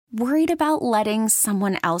Worried about letting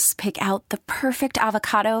someone else pick out the perfect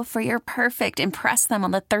avocado for your perfect impress them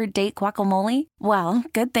on the third date guacamole? Well,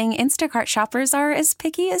 good thing Instacart shoppers are as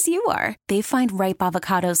picky as you are. They find ripe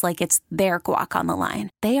avocados like it's their guac on the line.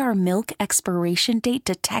 They are milk expiration date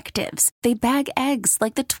detectives. They bag eggs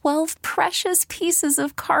like the 12 precious pieces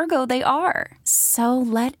of cargo they are. So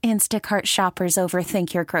let Instacart shoppers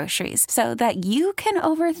overthink your groceries so that you can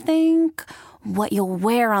overthink what you'll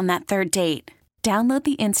wear on that third date. Download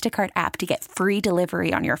the Instacart app to get free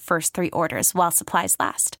delivery on your first 3 orders while supplies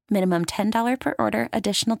last. Minimum $10 per order.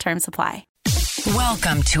 Additional terms apply.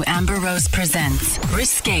 Welcome to Amber Rose Presents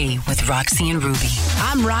Risque with Roxy and Ruby.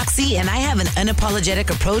 I'm Roxy, and I have an unapologetic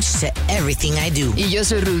approach to everything I do. Y yo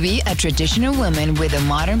soy Ruby, a traditional woman with a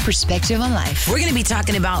modern perspective on life. We're going to be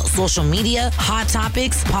talking about social media, hot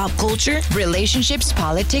topics, pop culture, relationships,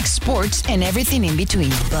 politics, sports, and everything in between.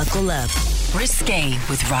 Buckle up. Risque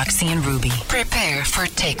with Roxy and Ruby. Prepare for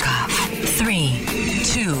takeoff. 3,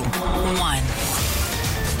 2, 1.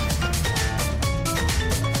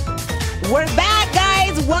 We're back,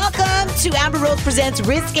 guys. Welcome to Amber Rose Presents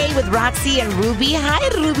Risque with Roxy and Ruby. Hi,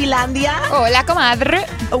 Rubylandia. Hola, comadre.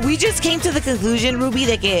 We just came to the conclusion, Ruby,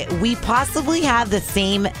 that we possibly have the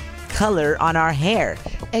same color on our hair.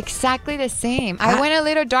 Exactly the same. I went a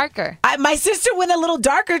little darker. My sister went a little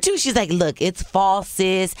darker, too. She's like, look, it's fall,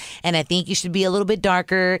 sis, and I think you should be a little bit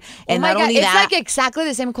darker. And oh my not God, only it's that, like exactly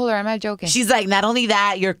the same color. I'm not joking. she's like, not only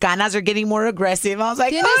that, your canas are getting more aggressive. I was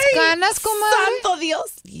like, ¿Tienes canas, comadre? Santo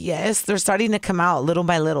Dios. Yes, they're starting to come out little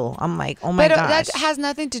by little. I'm like, oh my But gosh. that has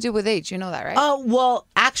nothing to do with age. You know that, right? Oh, well,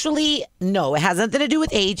 actually, no. It has nothing to do with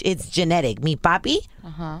age. It's genetic. Mi papi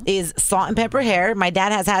is salt and pepper hair. My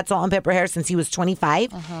dad has had salt and pepper hair since he was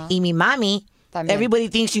 25. Y mi mami, También. everybody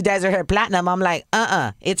thinks she dyes her hair platinum. I'm like,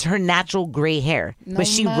 it's her natural gray hair. No But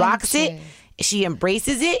she rocks it. manches. She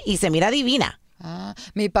embraces it y se mira divina.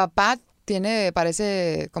 Mi papá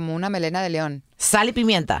parece como una melena de león. Sal y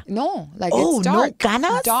pimienta. No, like Oh, it's no dark.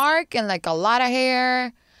 canas? Dark and like a lot of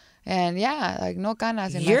hair. And yeah, like no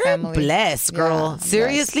canas in You're my family. blessed, girl. Yeah, I'm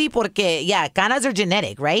Seriously, porque, yeah, canas are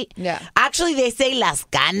genetic, right? Yeah. Actually, they say las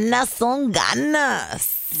canas son ganas.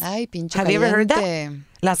 blessed. Ay, pinche Have you ever heard that? caliente.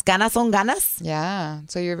 Las canas son ganas? Yeah,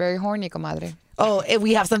 so you're very horny, comadre. Oh,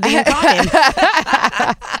 we have something in common.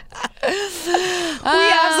 We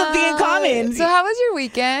have something in common. So how was your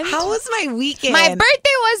weekend? How was my weekend? My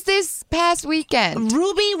birthday was this past weekend.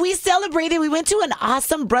 Ruby, we celebrated. We went to an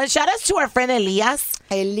awesome brunch. Shout out to our friend Elias.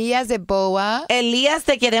 Elias de Boa. Elias,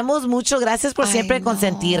 te queremos mucho. Gracias por siempre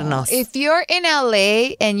consentirnos. If you're in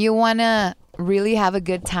LA and you want to really have a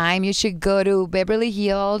good time, you should go to Beverly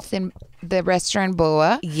Hills and the restaurant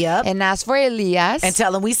Boa. Yep. And ask for Elias. And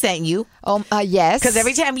tell him we sent you. Yes. Because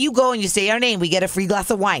every time you go and you say our name, we get a free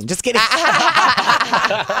glass of wine. Just kidding.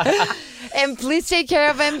 And please take care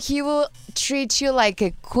of him. He will treat you like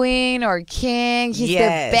a queen or king. He's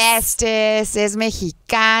Yes. the bestest. Es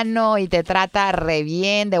mexicano y te trata re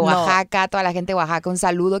bien. De Oaxaca, toda la gente de Oaxaca, un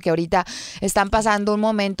saludo, que ahorita están pasando un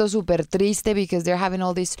momento súper triste because they're having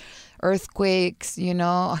all these earthquakes, you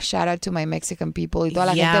know. Shout out to my Mexican people y toda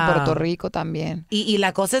la gente de Puerto Rico también. Y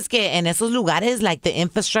la cosa es que en esos lugares, like, the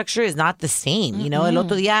infrastructure is not the same. You know, el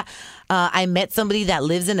otro día, I met somebody that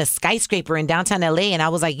lives in a skyscraper in downtown LA, and I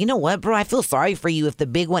was like, you know what, bro? I feel sorry for you if the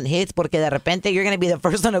big one hits, porque de repente you're going to be the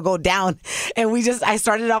first one to go down. And I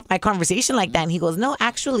started off my conversation like that, and he goes, no,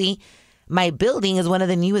 actually, my building is one of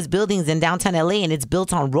the newest buildings in downtown LA, and it's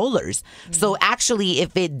built on rollers. So actually,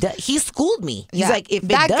 if it he schooled me. He's like, if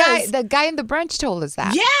that it does. the guy in the brunch told us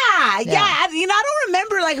that. Yeah. You know, I don't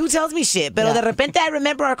remember like who tells me shit. But de repente I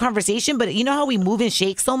remember our conversation. But you know how we move and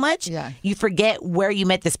shake so much? Yeah. You forget where you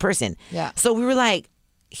met this person. Yeah. So we were like,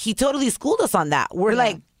 he totally schooled us on that. We're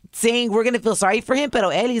like saying we're going to feel sorry for him.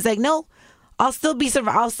 Pero he's like, no. I'll still be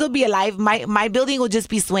alive. My building will just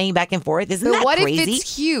be swaying back and forth. Isn't But that what crazy? if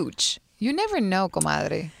it's huge? You never know,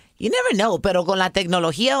 comadre. You never know, pero con la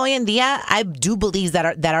tecnología hoy en día, I do believe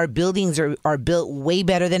that our buildings are built way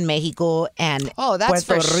better than Mexico and that's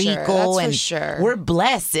Puerto for Rico. sure. That's and for sure. We're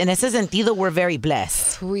blessed. En ese sentido, we're very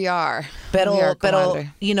blessed. We are. Pero, We are,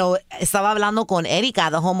 comadre. you know, estaba hablando con Erika,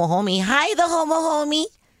 the homo homie. Hi, the homo homie.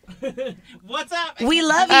 What's up? We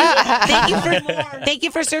love you. Thank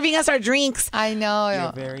you for serving us our drinks. I know.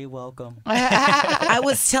 You're very welcome. I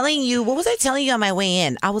was telling you, what was I telling you on my way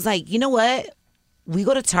in? I was like, you know what? We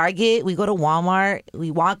go to Target, we go to Walmart,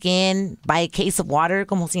 we walk in, buy a case of water,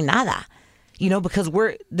 como si nada. You know, because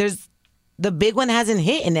the big one hasn't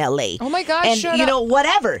hit in LA. Oh my gosh, and shut you up. know,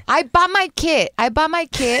 whatever. I bought my kit,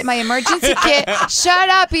 my emergency kit. Shut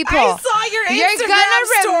up, people. I saw your You're Instagram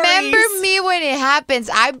gonna remember stories. me when it happens.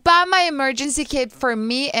 I bought my emergency kit for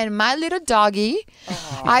me and my little doggy.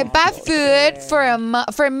 I bought food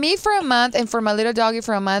for me for a month and for my little doggy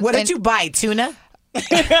for a month. What and did you buy? Tuna? No,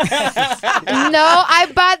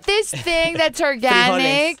 I bought this thing that's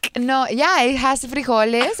organic. No, yeah, it has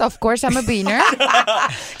frijoles. Of course, I'm a beaner.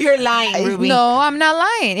 You're lying, Ruby. No, I'm not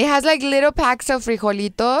lying. It has like little packs of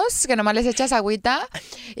frijolitos que nomás les echas agüita.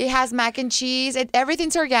 It has mac and cheese.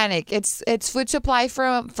 Everything's organic. It's food supply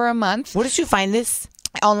for a month Where did you find this?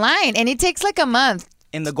 online, and it takes like a month.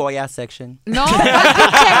 In the Goya section. No, güey.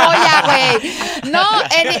 No,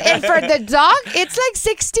 and for the dog, it's like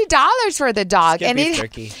 $60 for the dog, Skip and beef it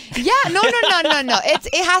jerky. yeah, no.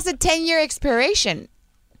 It has a 10-year expiration.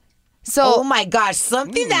 So Oh my gosh,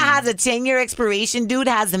 something that has a 10-year expiration, dude,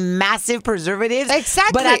 has massive preservatives.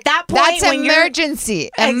 exactly. But at that point, that's when emergency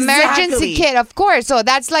Exactly. kit, of course. So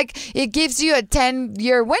that's like it gives you a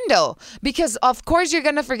 10-year window because of course you're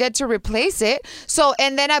gonna forget to replace it. So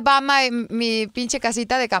and then I bought mi pinche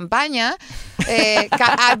casita de campaña.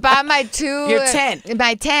 I bought my Your tent.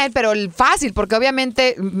 my tent, pero fácil porque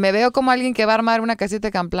obviamente me veo como alguien que va a armar una casita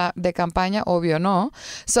de campaña, obvio no.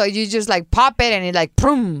 So you just like pop it and it like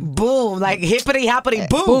boom. boom, like hippity hoppity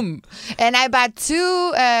boom. Boom. And I bought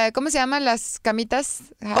two, ¿cómo se llaman las camitas?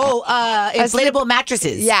 Oh, inflatable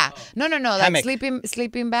mattresses. Yeah. No. Like Hammock.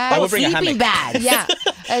 sleeping I bag. would bring a Sleeping hammock. bags. Yeah.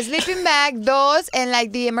 A sleeping bag, those, and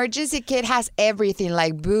like the emergency kit has everything,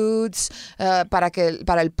 like boots, para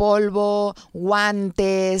el polvo,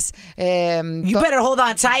 guantes. You better hold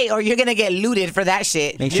on tight or you're going to get looted for that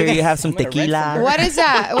shit. Make sure you have some tequila. What is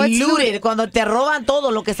that? What's Looted. Cuando te roban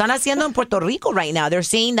todo lo que están haciendo en Puerto Rico right now. They're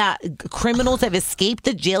saying that criminals have escaped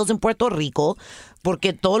the jails in Puerto Rico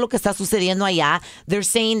porque todo lo que está sucediendo allá. They're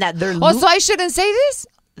saying that they're Oh, so I shouldn't say this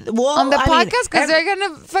well, on the I mean, podcast because they're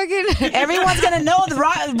gonna fucking. everyone's going to know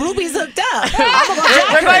Ruby's hooked up.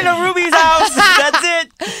 We're going to Ruby's house. That's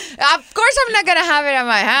it. Of course, I'm not gonna have it at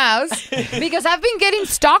my house because I've been getting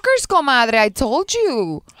stalkers, comadre. I told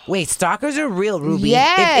you. Wait, stalkers are real, Ruby.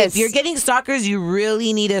 Yes. If you're getting stalkers, you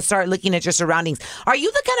really need to start looking at your surroundings. Are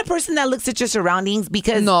you the kind of person that looks at your surroundings?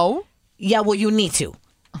 Because No, yeah, well, you need to.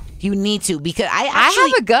 You need to because I I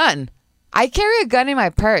actually. have a gun. I carry a gun in my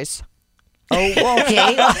purse. Oh,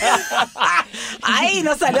 okay. Ay,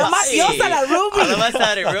 no salió mafiosa la Ruby. All of us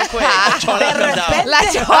had it real quick. Chola comes out. La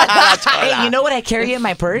chola. Hey, you know what I carry in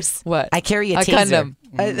my purse? What? I carry a A taser. condom.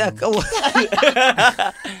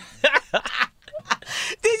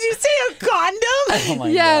 Did you say a condom? Oh my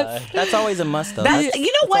Yes. God. That's always a must, though. That's, you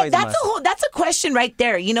know what? always That's must. that's a question right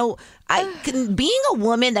there. You know, being a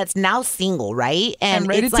woman that's now single, right? And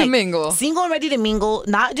ready it's to like, mingle. Single and ready to mingle,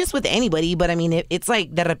 not just with anybody, but I mean, it's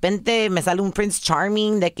like de repente me sale un Prince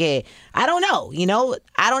Charming de que, I don't know, you know?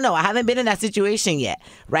 I don't know. I haven't been in that situation yet,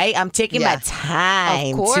 right? I'm taking my Yeah.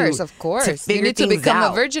 time Of course. to You figure need to things become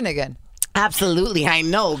out. a virgin again. Absolutely, I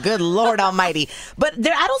know. Good Lord Almighty. But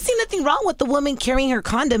I don't see nothing wrong with the woman carrying her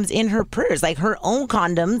condoms in her purse, like her own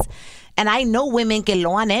condoms. And I know women que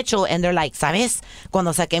lo han hecho, and they're like, ¿sabes?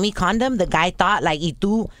 Cuando saqué mi condom, the guy thought, like, ¿y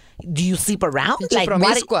tú, do you sleep around? Pinche Like,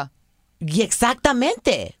 promiscua. Y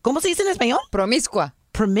exactamente. ¿Cómo se dice en español? Promiscua.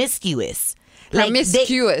 Promiscuous. Like,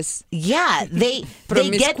 Promiscuous. they get this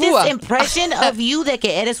Promiscua. impression of you de que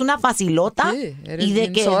eres una facilota Sí, eres y de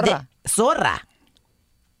bien que zorra. zorra.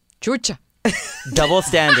 Chucha. Double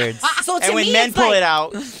standards. So to and when me, men it's pull like- it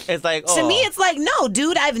out, it's like, oh. To me, it's like, no,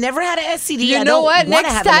 dude, I've never had an STD. You I know don't what? wanna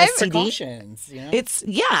Next have time- an STD. Precautions, you know? It's,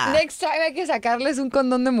 yeah. Next time hay que sacarles un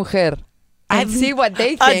condón de mujer. And I've- see what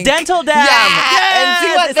they A think. dental dam. Yeah, and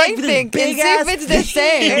see what It's like they this think. And big see if ass it's the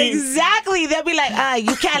same. Exactly. They'll be like,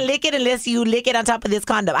 you can't lick it unless you lick it on top of this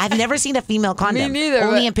condom. I've never seen a female condom. neither,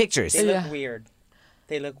 Only but- in pictures. They Yeah. look weird.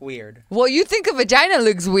 They look weird. Well, you think a vagina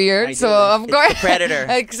looks weird, I so do. of It's course. the predator.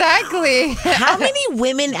 Exactly. How many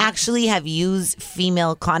women actually have used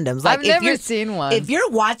female condoms? I've if never you're- seen one. If you're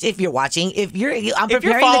watching, I'm If you're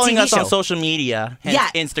preparing following the TV us show. on social media, hence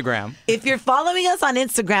Yeah. Instagram. If you're following us on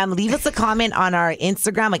Instagram, leave us a comment on our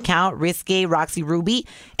Instagram account, Risque Roxy Ruby,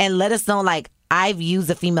 and let us know, like, I've used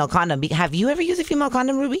a female condom. Have you ever used a female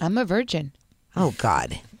condom, Ruby? I'm a virgin. Oh,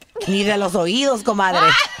 God. Ni de los oídos,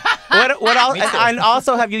 comadre. What else? And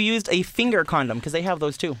also, have you used a finger condom? Because they have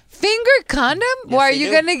those too. Finger condom? Why are they you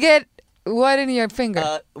do. gonna get what in your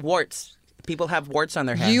finger? Warts. People have warts on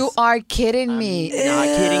their hands. You are kidding me. Not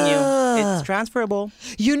kidding you. It's transferable.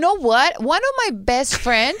 You know what? One of my best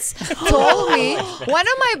friends told me. One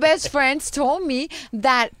of my best friends told me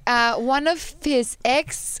that one of his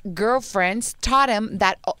ex-girlfriends taught him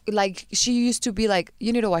that, like, she used to be like,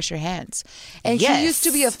 "You need to wash your hands," and he used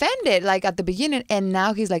to be offended, like at the beginning, and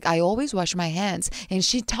now he's like, "I always wash my hands," and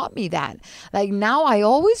she taught me that. Like now, I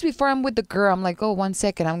always before I'm with the girl, I'm like, "Oh, 1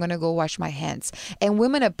 second, I'm gonna go wash my hands," and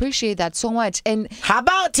women appreciate that so much. And how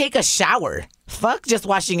about take a shower? Fuck just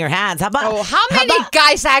washing your hands. How about how many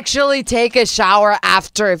guys actually take a shower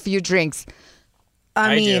after a few drinks?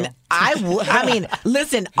 I mean,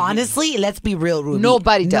 listen, honestly, let's be real, Ruby.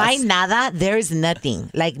 Nobody does. No hay nada. There's nothing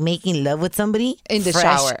like making love with somebody in the fresh,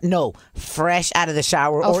 shower. No, fresh out of the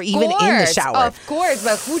shower or even in the shower. Of course,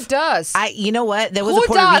 but who does? You know what? There was a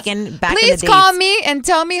Puerto Rican back in the days. Please call me and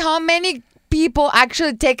tell me how many people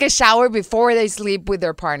actually take a shower before they sleep with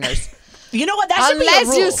their partners. You know what? That should be a rule.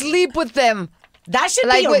 Unless you sleep with them. That should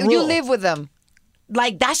be a rule. You live with them.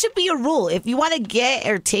 Like, that should be a rule. If you want to get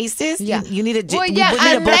or taste this, you need to, both take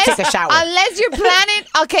a shower. Unless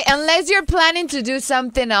you're planning to do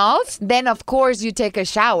something else, then of course you take a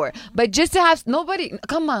shower. But just to have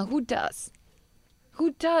come on, who does?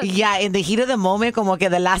 Who does? Yeah, in the heat of the moment, como que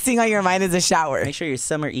the last thing on your mind is a shower. Make sure your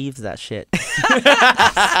summer eves that shit.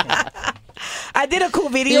 I did a cool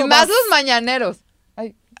video. Y más los mañaneros.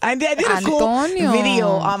 I did a cool video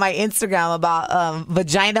on my Instagram about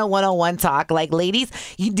Vagina 101 talk. Like, ladies,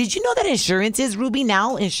 did you know that insurances, Ruby,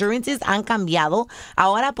 now, insurances han cambiado?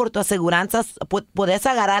 Ahora, por tu aseguranza, puedes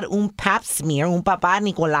agarrar un pap smear, un papá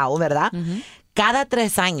Nicolau, ¿verdad? Cada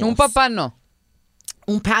 3 años. Un papá no.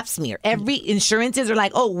 Un pap smear. Every insurances are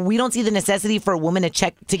like, oh, we don't see the necessity for a woman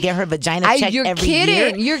to get her vagina checked every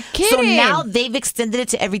year. You're kidding. So now they've extended it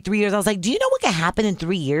to every 3 years. I was like, do you know what can happen in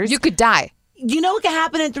 3 years? You could die. You know what can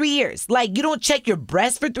happen in 3 years? Like, you don't check your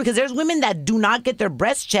breast for 3, because there's women that do not get their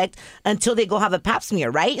breasts checked until they go have a pap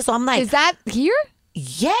smear, right? So I'm like, is that here?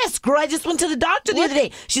 Yes, girl. I just went to the doctor the other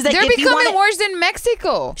day. She's like, they're becoming worse than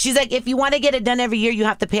Mexico. She's like, if you want to get it done every year, you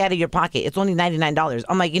have to pay out of your pocket. It's only $99.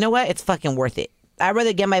 I'm like, you know what? It's fucking worth it. I'd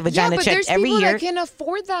rather get my vagina checked every year. But there's people that can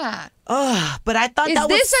afford that. But I thought is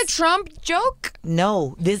this a Trump joke?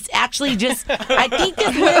 No, this actually just, I think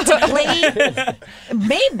this went into play,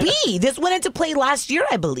 maybe. This went into play last year,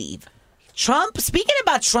 I believe. Trump, speaking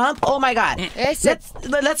about Trump, oh my God.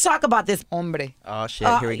 Let's talk about this. Hombre. Oh shit,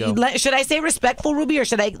 here we go. Should I say respectful, Ruby, or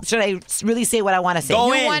should I really say what I want to say?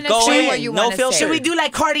 Go in. No filter. Should we do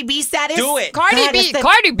like Cardi B status? Do it. Cardi B.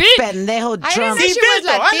 Pendejo Trump. I didn't know she was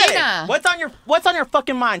Latina. What's on your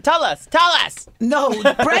fucking mind? Tell us. No,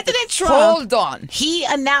 President Trump. Hold on. He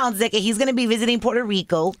announced that he's going to be visiting Puerto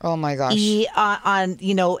Rico. Oh my gosh.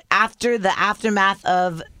 After the aftermath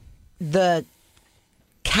of the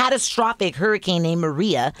catastrophic hurricane named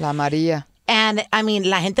Maria. La Maria. And I mean,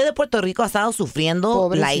 la gente de Puerto Rico ha estado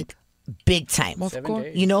sufriendo like big time.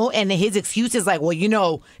 You know, and his excuse is like,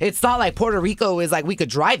 well, it's not like Puerto Rico is like we could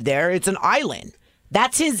drive there. It's an island.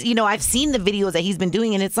 That's his, I've seen the videos that he's been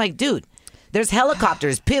doing, and it's like, dude, there's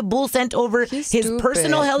helicopters. Pitbull sent over his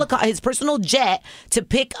personal jet to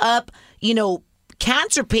pick up,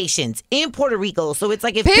 cancer patients in Puerto Rico. So it's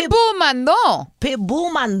like if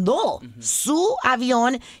Pitbull mandó su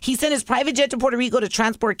avión. He sent his private jet to Puerto Rico to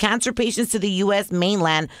transport cancer patients to the U.S.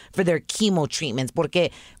 mainland for their chemo treatments.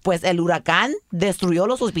 Porque, pues, el huracán destruyó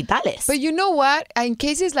los hospitales. But you know what? In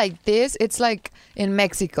cases like this, it's like in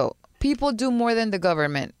Mexico. People do more than the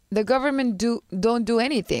government. The government don't do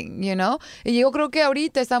anything, Y yo creo que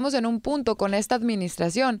ahorita estamos en un punto con esta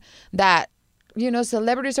administración that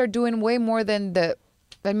celebrities are doing way more than the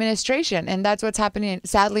administration. And that's what's happening,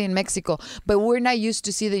 sadly, in Mexico. But we're not used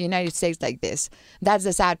to see the United States like this. That's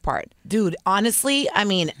the sad part. Dude, honestly, I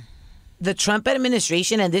mean, the Trump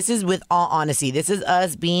administration, and this is with all honesty, this is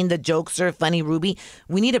us being the jokester, funny Ruby.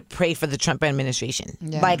 We need to pray for the Trump administration.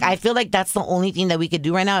 Yeah. Like, I feel like that's the only thing that we could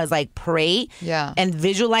do right now is like pray and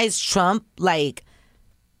visualize Trump like,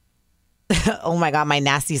 oh my God, my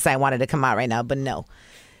nasty side wanted to come out right now, but no.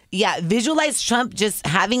 Yeah, visualize Trump just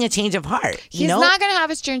having a change of heart. He's not going to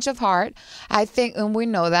have a change of heart. I think, and we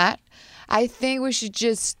know that. I think we should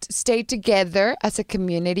just stay together as a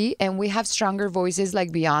community, and we have stronger voices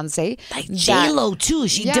like Beyonce. Like J-Lo, too.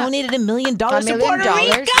 She donated $1 million to Puerto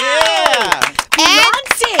Rico. Yeah.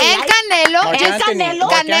 And Canelo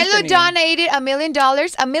donated $1 million.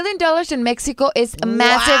 $1 million in Mexico is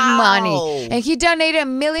massive money. And he donated $1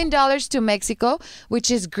 million to Mexico, which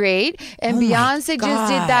is great. And Beyonce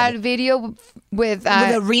just did that video with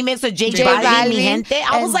a remix of J Balvin, Mi Gente.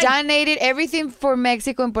 I was like, donated everything for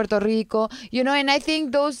Mexico and Puerto Rico. You know, and I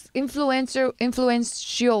think those influential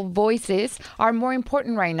voices are more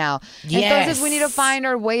important right now. Yes. Entonces we need to find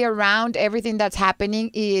our way around everything that's happening,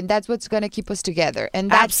 and that's what's going to keep us together. And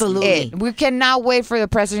that's Absolutely. it. We cannot wait for the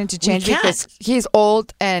president to change because he's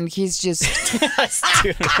old and he's just...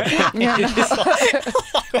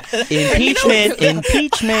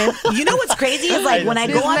 Impeachment. You know what's crazy is like when I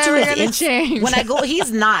go onto his when I go,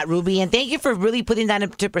 he's not, Ruby. And thank you for really putting that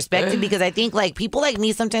into perspective because I think like people like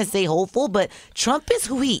me sometimes stay hopeful, but Trump is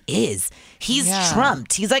who he is. He's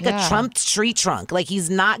trumped. He's like a trumped tree trunk. Like he's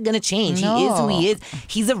not going to change. No. He is who he is.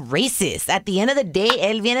 He's a racist. At the end of the day,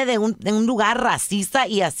 él viene de un lugar racista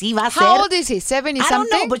y así va a ser. How old is he? 70 something? I don't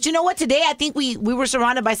know, but you know what? Today I think we were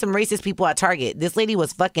surrounded by some racist people at Target. This lady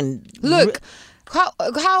was fucking... Look, how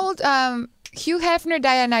old... Hugh Hefner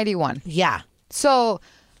died at 91. Yeah. So,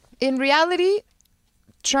 in reality,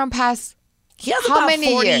 Trump has he has how about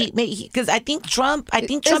many 40 years? Because I think Trump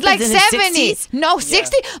It's is like in 70s. his 60s. No,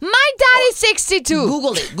 60. My dad is 62.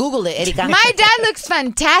 Google it, Erika. My dad looks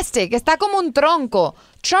fantastic. Está como un tronco.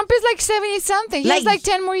 Trump is like 70 something. He has like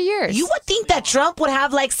 10 more years. You would think that Trump would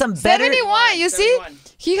have like some better 71, you see?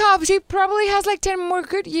 He probably has like 10 more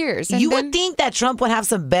good years. And would think that Trump would have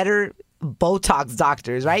some better Botox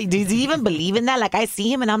doctors, right? Does he even believe in that? Like I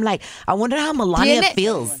see him and I'm like, I wonder how Melania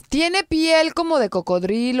feels. Tiene piel como de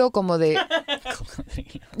cocodrilo, como de...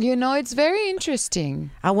 You know, it's very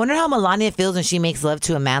interesting. I wonder how Melania feels when she makes love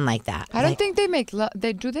to a man like that. I don't think they make love.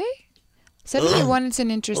 Do they? 71 is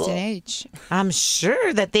an interesting age. I'm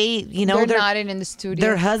sure that they, they're not in the studio.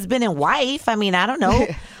 Their husband and wife. I mean, I don't know.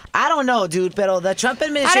 I don't know, dude, pero the Trump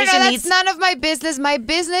administration I don't know, that's none of my business. My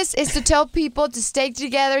business is to tell people to stay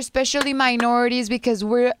together, especially minorities, because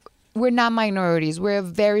we're not minorities. We're a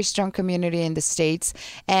very strong community in the States,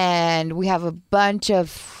 and we have a bunch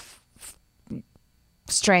of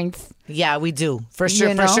strength. Yeah, we do. For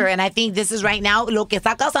sure, for sure. And I think this is right now, lo que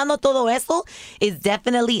está causando todo eso is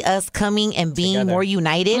definitely us coming and being together. More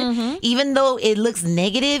united. Mm-hmm. Even though it looks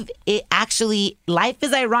negative, it actually, life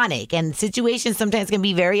is ironic and situations sometimes can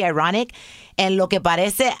be very ironic. And lo que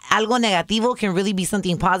parece algo negativo can really be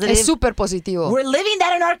something positive. Es súper positivo. We're living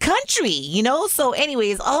that in our country, So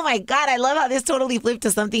anyways, oh my God, I love how this totally flipped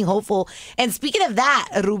to something hopeful. And speaking of that,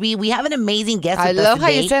 Ruby, we have an amazing guest with us today. I love how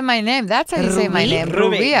you say my name. That's how you say my name.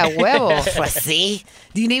 Ruby, a huevo. Pues sí.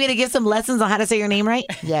 Do you need me to give some lessons on how to say your name right?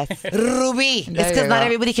 Yes. Ruby. It's because not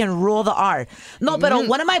everybody can roll the R. No, but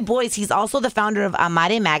one of my boys, he's also the founder of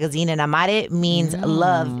Amare magazine, and Amare means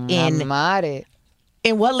love in... Amare.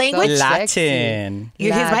 In what language? So Latin.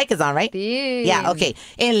 His mic is on, right? Sí. Yeah, okay.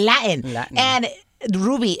 In Latin. And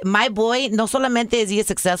Ruby, my boy, no solamente is he a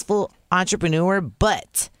successful entrepreneur,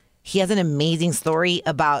 but he has an amazing story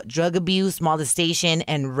about drug abuse, molestation,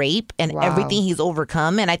 and rape, and everything he's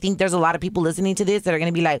overcome. And I think there's a lot of people listening to this that are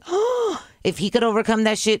going to be like, oh, if he could overcome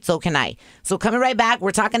that shit, so can I. So coming right back, we're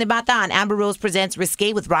talking about that on Amber Rose Presents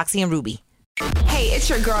Risque with Roxy and Ruby. Hey, it's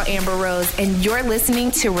your girl Amber Rose, and you're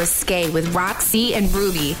listening to Risque with Roxy and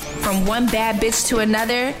Ruby. From one bad bitch to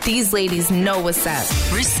another, these ladies know what's up.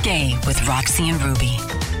 Risque with Roxy and Ruby.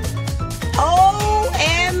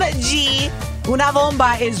 OMG. Una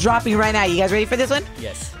bomba is dropping right now. You guys ready for this one?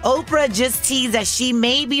 Yes. Oprah just teased that she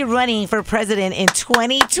may be running for president in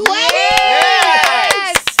 2020.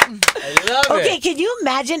 Yes! I love it. Okay, can you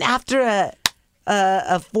imagine after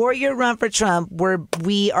a 4-year run for Trump where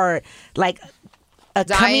we are like a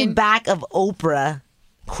coming back of Oprah,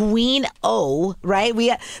 Queen O, right?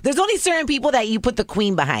 There's only certain people that you put the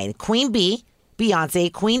Queen behind. Queen B,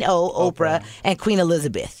 Beyonce, Queen O, Oprah, and Queen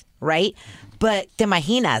Elizabeth, right? But te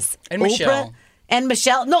imaginas. And Oprah Michelle. And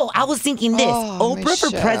Michelle. No, I was thinking this. Oprah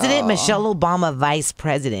Michelle. for president, Michelle Obama vice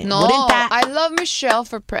president. No, Wouldn't that... I love Michelle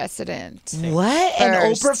for president. What?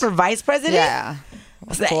 And First. Oprah for vice president? Yeah.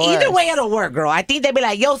 Either way, it'll work, girl. I think they'd be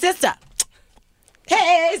like, yo, sister.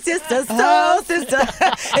 Hey, sister, sister.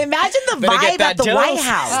 Imagine the vibe at the White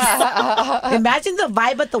House. Imagine the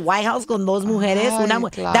vibe at the White House con dos mujeres.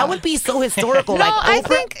 That would be so historical. No, like I Oprah.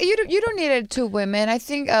 think you don't need it two women. I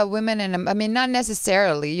think women and I mean not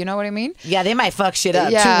necessarily. You know what I mean? Yeah, they might fuck shit up.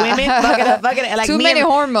 Yeah. 2 women, fuck it up. Like Too many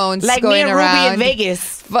hormones like going me and around. Ruby in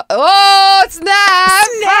Vegas. Oh, snap!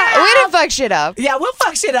 We didn't fuck shit up. Yeah, we'll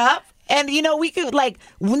fuck shit up. And, we could,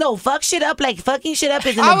 fuck shit up. Like, fucking shit up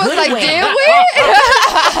is in a I was good like, way. did we?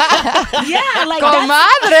 Yeah, like,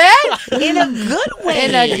 Comadre. in a good way.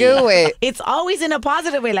 In a good way. It's always in a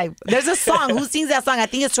positive way. Like, there's a song. Who sings that song? I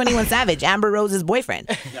think it's 21 Savage, Amber Rose's boyfriend.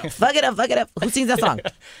 Fuck it up, fuck it up. Who sings that song?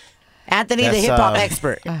 Anthony, the hip-hop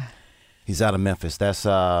expert. He's out of Memphis. That's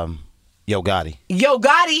Yo Gotti. Yo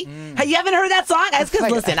Gotti. Have you haven't heard that song? It's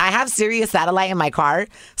because, listen, I have Sirius Satellite in my car,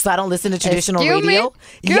 so I don't listen to traditional radio.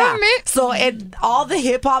 Excuse me. So all the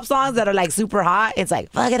hip hop songs that are like super hot, it's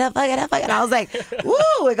like, fuck it up, fuck it up, fuck it up. I was like,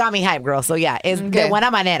 woo, it got me hype, girl. So yeah, it's de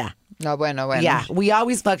buena manera. No, bueno. Yeah, we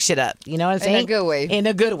always fuck shit up. You know what I'm saying? In a good way. In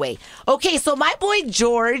a good way. Okay, so my boy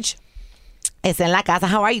George is en la casa.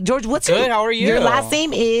 How are you? George, what's Good, how are you? Your last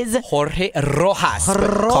name is? Jorge Rojas.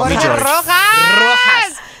 Call me George.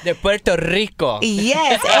 Rojas de Puerto Rico.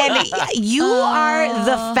 Yes, and you are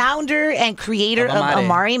the founder and creator of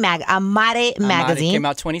Amare magazine. Came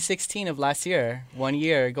out 2016 of last year. 1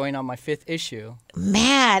 year, going on my 5th issue.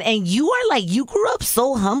 Man, and you are like, you grew up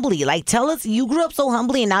so humbly. Like, tell us, you grew up so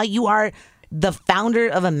humbly and now you are the founder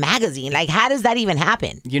of a magazine. Like, how does that even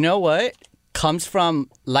happen? You know what? Comes from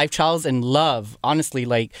life trials and love. Honestly,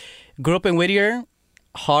 like, grew up in Whittier,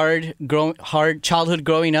 hard childhood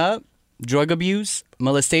growing up, drug abuse,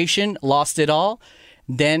 molestation, lost it all.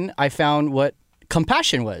 Then I found what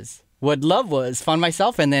compassion was, what love was, found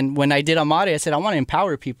myself. And then when I did Amare, I said, I want to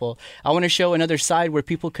empower people. I want to show another side where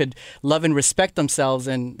people could love and respect themselves.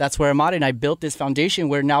 And that's where Amare and I built this foundation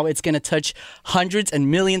where now it's going to touch hundreds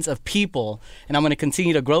and millions of people. And I'm going to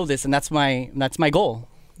continue to grow this. And that's my goal.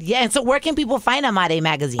 Yeah, and so where can people find Amare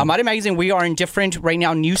magazine? Amare magazine, we are in different, right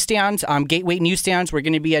now, newsstands, Gateway newsstands. We're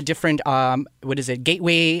going to be at different,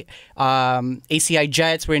 Gateway, ACI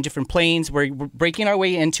Jets. We're in different planes. We're breaking our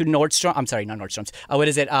way into Nordstrom. I'm sorry, not Nordstrom's.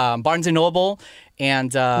 Barnes & Noble.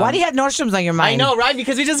 And why do you have Nordstrom's on your mind? I know, right?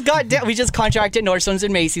 Because we just contracted Nordstrom's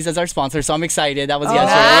and Macy's as our sponsor, so I'm excited. That was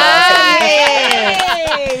yesterday.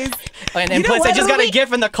 Nice. And plus, I just got a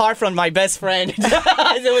gift in the car from my best friend.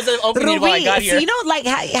 It was an opening while I got here. So you know, like,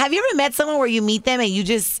 have you ever met someone where you meet them and you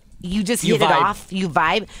just hit it off, you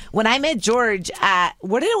vibe? When I met George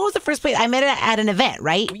what was the first place? I met at an event,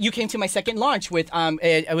 right? You came to my second launch with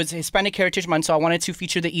it was Hispanic Heritage Month, so I wanted to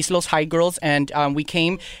feature the East Los High girls, and we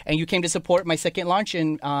came, and you came to support my second launch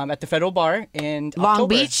in at the Federal Bar in Long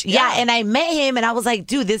October. Beach. Yeah, and I met him, and I was like,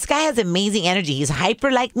 dude, this guy has amazing energy. He's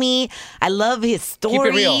hyper like me. I love his story. Keep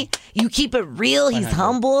it real. You keep it real. He's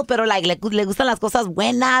humble, pero like le gustan las cosas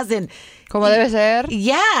buenas, and Como debe ser.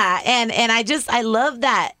 yeah, and I love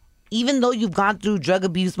that. Even though you've gone through drug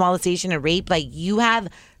abuse, molestation, and rape, like, you have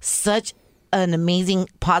such an amazing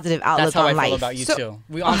positive outlook on life. That's how I feel about you, too.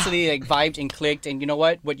 We honestly vibed and clicked. And you know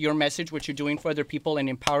what? What your message, what you're doing for other people and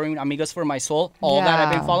empowering Amigos for My Soul, all that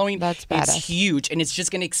I've been following, it's huge. And it's just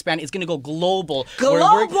going to expand. It's going to go global.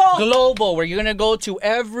 Global. Where you're going to go to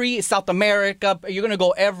every South America. You're going to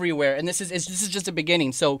go everywhere. And this is just a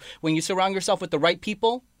beginning. So when you surround yourself with the right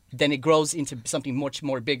people, then it grows into something much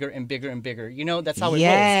more bigger and bigger and bigger. You know, that's how it goes.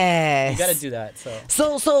 You got to do that.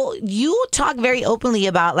 So you talk very openly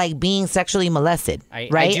about like being sexually molested,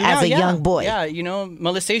 right? I do as now, a young boy. Yeah, you know,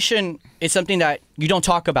 molestation is something that you don't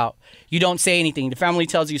talk about. You don't say anything. The family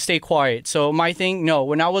tells you stay quiet. So my thing, no,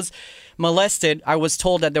 when I was molested, I was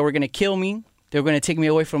told that they were going to kill me. They were going to take me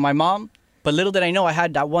away from my mom. But little did I know, I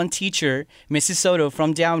had that one teacher, Mrs. Soto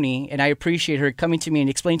from Downey, and I appreciate her coming to me and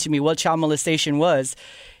explaining to me what child molestation was.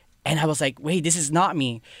 And I was like, wait, this is not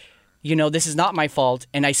me. You know, this is not my fault.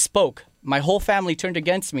 And I spoke. My whole family turned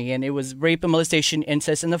against me. And it was rape and molestation,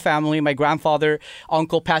 incest in the family. My grandfather,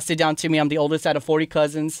 uncle passed it down to me. I'm the oldest out of 40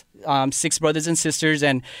 cousins, 6 brothers and sisters.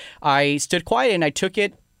 And I stood quiet and I took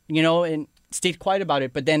it, you know, and stayed quiet about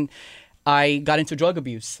it. But then I got into drug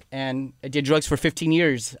abuse. And I did drugs for 15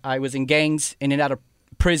 years. I was in gangs, in and out of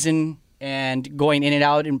prison, and going in and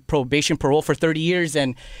out in probation, parole for 30 years.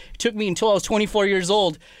 And it took me until I was 24 years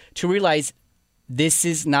old to realize this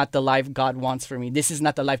is not the life God wants for me. This is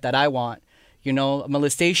not the life that I want. You know,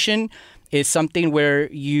 molestation is something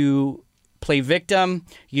where you play victim.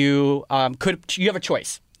 You have a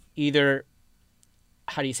choice. Either,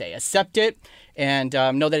 accept it and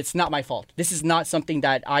know that it's not my fault. This is not something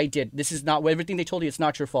that I did. This is not everything they told you. It's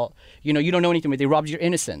not your fault. You know, you don't know anything. They robbed your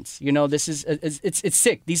innocence. You know, this is it's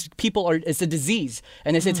sick. These people it's a disease,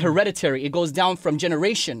 and it's hereditary. It goes down from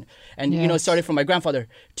generation, and you know, it started from my grandfather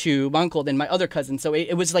to my uncle, then my other cousin. So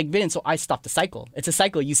it was like been. So I stopped the cycle. It's a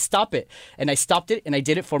cycle. You stop it, and I stopped it, and I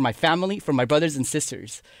did it for my family, for my brothers and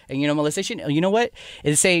sisters. And you know, molestation. You know what?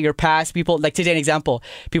 Is say your past people. Like today, an example.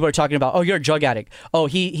 People are talking about, oh, you're a drug addict. Oh,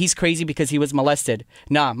 he's crazy because he was molested.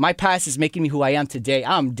 Nah, my past is making me who I am today.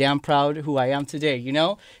 I'm damn proud of who I am today, you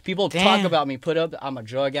know? People talk about me, I'm a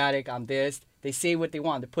drug addict, I'm this. They say what they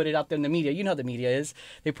want. They put it out there in the media. You know how the media is.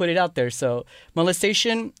 They put it out there. So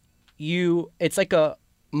molestation, it's like a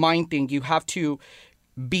mind thing. You have to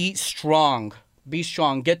be strong. Be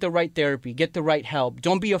strong. Get the right therapy. Get the right help.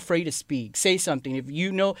 Don't be afraid to speak. Say something. If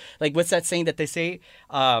you know, like what's that saying that they say?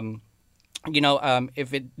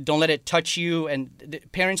 if it don't let it touch you, and the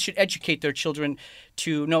parents should educate their children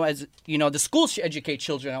to know, as the schools should educate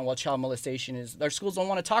children on what child molestation is. Their schools don't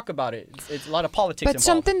want to talk about it. It's a lot of politics But involved.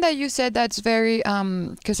 something that you said that's very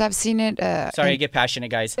because I've seen it. Sorry, I get passionate,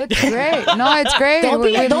 guys. It's great. No, it's great.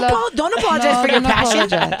 Don't apologize for your passion.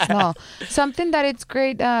 No, something that it's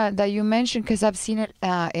great that you mentioned, because I've seen it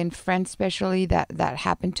in friends, especially that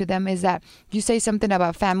happened to them, is that you say something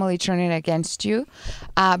about family turning against you,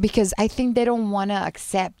 because I think they don't want to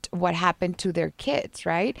accept what happened to their kids,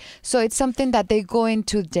 right? So it's something that they go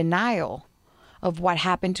into denial of what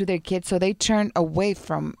happened to their kids, so they turn away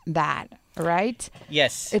from that, right?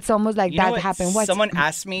 Yes. It's almost like that happened. Someone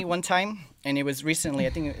asked me one time, and it was recently, I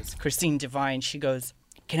think it was Christine Divine. She goes,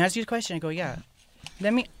 "Can I ask you a question?" I go, "Yeah."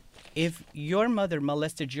 If your mother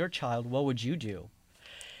molested your child, what would you do?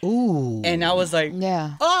 Ooh. And I was like,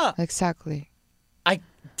 yeah, exactly. I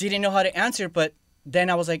didn't know how to answer, but then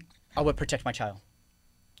I was like, I would protect my child.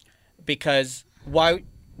 Because why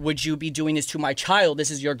would you be doing this to my child? This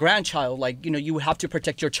is your grandchild. Like, you have to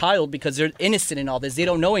protect your child because they're innocent in all this. They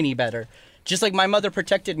don't know any better. Just like my mother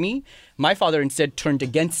protected me, my father instead turned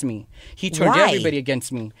against me. He turned everybody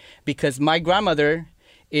against me. Because my grandmother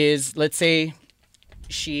is, let's say,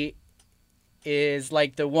 she is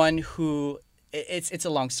like the one who, it's a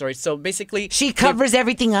long story. So basically, she covers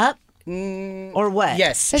everything up? Or what?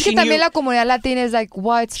 Yes. Es que también la comunidad latina is like,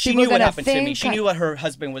 what? She knew what happened to me. She knew what her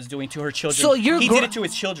husband was doing to her children. So he did it to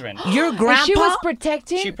his children. Your grandpa? And she was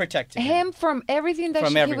protecting She protected him from everything that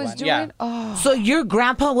he was doing? Yeah. Oh. So your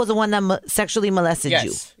grandpa was the one that sexually molested you?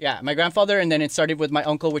 Yes. Yeah, my grandfather, and then it started with my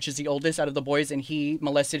uncle, which is the oldest out of the boys, and he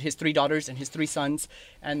molested his 3 daughters and his 3 sons.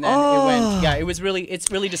 And then it went, it's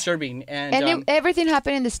really disturbing. And everything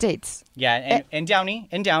happened in the States. Yeah, and Downey,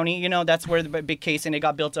 that's where the big case, and it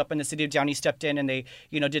got built up, and the city of Downey stepped in, and they,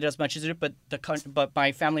 did as much as it. But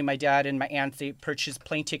my family, my dad and my aunts, they purchased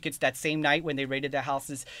plane tickets that same night when they raided their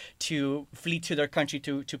houses to flee to their country,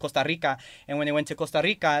 to Costa Rica. And when they went to Costa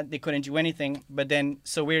Rica, they couldn't do anything. But then,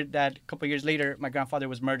 so weird that a couple of years later, my grandfather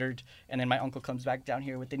was murdered, and then my uncle comes back down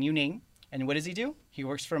here with a new name. And what does he do? He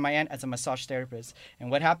works for my aunt as a massage therapist. And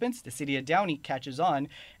what happens? The city of Downey catches on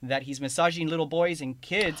that he's massaging little boys and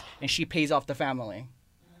kids, and she pays off the family.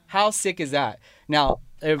 How sick is that? Now,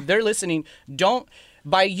 if they're listening,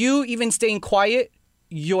 by you even staying quiet,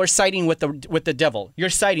 you're siding with the devil. You're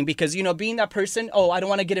siding because, being that person, I don't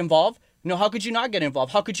want to get involved. How could you not get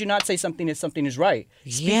involved? How could you not say something if something is right?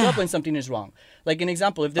 Speak up when something is wrong. Like an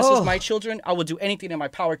example, if this was my children, I would do anything in my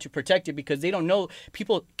power to protect it because they don't know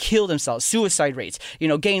people kill themselves, suicide rates,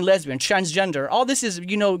 gay and lesbian, transgender. All this is,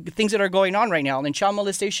 things that are going on right now. And child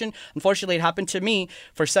molestation, unfortunately, it happened to me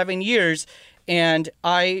for 7 years. And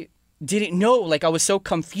I didn't know, like I was so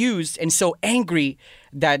confused and so angry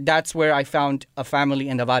that's where I found a family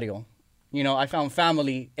in the barrio. I found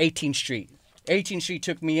family, 18th Street. 18th Street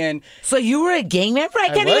took me in. So you were a gang member? I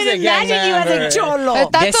can't even imagine you as a cholo.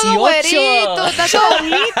 Está todo güerito. Está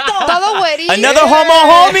todo güerito. Another homo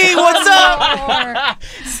homie. What's up?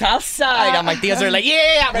 Southside. And my tias are like,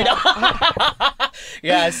 yeah.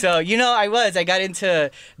 Yeah, so, I got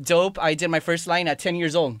into dope. I did my first line at 10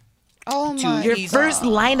 years old. Oh, my. Your first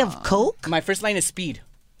line of coke? My first line is speed.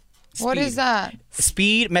 What is that?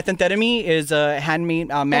 Speed, methamphetamine is a handmade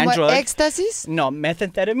man drug. Ecstasies? No,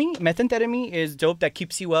 methamphetamine. Methamphetamine is dope that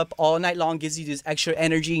keeps you up all night long, gives you this extra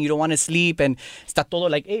energy, and you don't want to sleep. And está todo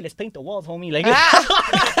like, hey, let's paint the walls, homie. Like,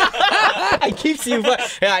 it keeps you.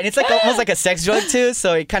 Yeah, and it's like almost like a sex drug too.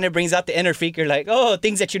 So it kind of brings out the inner freak. You're like,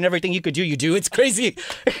 things that you never think you could do, you do. It's crazy.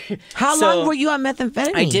 How long were you on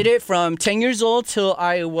methamphetamine? I did it from 10 years old till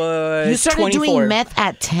I was 24. You started doing meth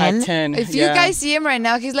at 10? At 10. If you guys see him right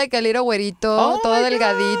now, he's like a little güerito. Todo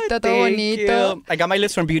delgadito, todo bonito. You. I got my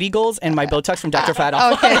lips from Beauty Goals and my Botox from Dr. Fat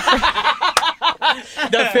Off. Okay.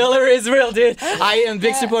 The filler is real, dude. I am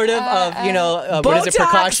big supportive of, what is it,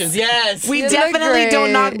 precautions. Yes. We definitely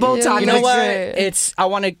don't knock Botox. You know what? I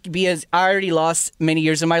want to be I already lost many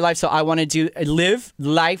years of my life, so I want to live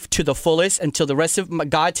life to the fullest until the rest of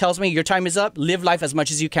God tells me your time is up. Live life as much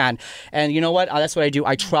as you can. And you know what? That's what I do.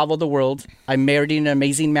 I travel the world. I married an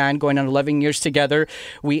amazing man, going on 11 years together.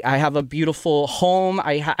 I have a beautiful home.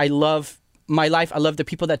 I love my life. I love the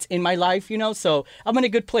people that's in my life, so I'm in a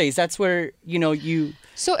good place. That's where, you...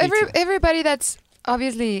 So everybody that's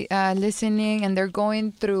obviously listening and they're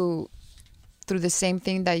going through through the same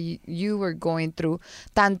thing that you were going through,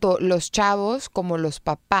 tanto los chavos como los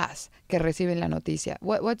papás que reciben la noticia.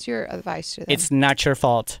 What's your advice to them? It's not your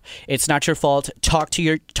fault. It's not your fault. Talk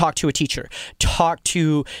to a teacher. Talk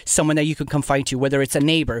to someone that you can confide to, whether it's a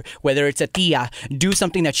neighbor, whether it's a tia. Do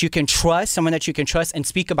something that you can trust, someone that you can trust, and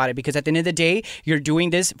speak about it. Because at the end of the day, you're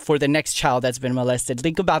doing this for the next child that's been molested.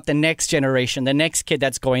 Think about the next generation, the next kid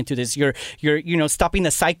that's going through this. You're stopping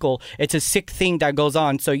the cycle. It's a sick thing that goes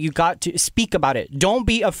on. So you got to speak about it. Don't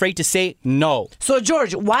be afraid to say no. So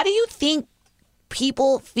George, why do you think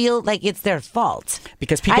people feel like it's their fault?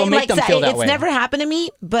 Because people make them feel that way. It's never happened to me,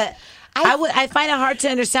 but I find it hard to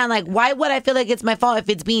understand, like, why would I feel like it's my fault if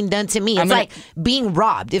it's being done to me? It's like being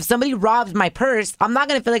robbed. If somebody robs my purse, I'm not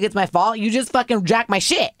going to feel like it's my fault. You just fucking jack my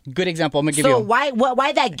shit. Good example. I'm going to give you. So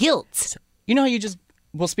why that guilt? You know how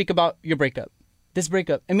we'll speak about your breakup. This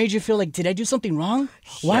breakup, it made you feel like, did I do something wrong?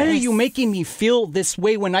 Yes. Why are you making me feel this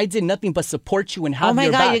way when I did nothing but support you and have your back?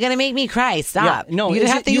 Oh my God, you're going to make me cry. Stop. Yeah, no, you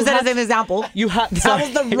didn't have to use that as an example. That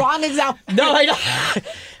was the wrong example. No, I know.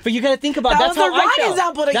 But you got to think about that's how I felt.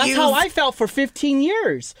 Example to that's use. how I felt for 15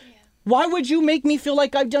 years. Why would you make me feel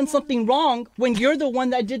like I've done something wrong when you're the one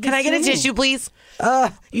that did this? Can I get a tissue, please?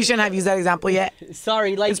 You shouldn't have used that example yet.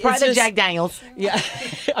 Sorry, like it's probably the Jack Daniels. Yeah,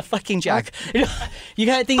 a fucking Jack. You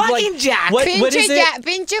gotta think fucking like Jack. What is it?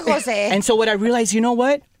 Pinche Jose. And so what I realized, you know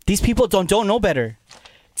what? These people don't know better.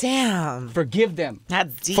 Damn. Forgive them.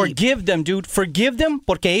 That's deep. Forgive them, dude. Forgive them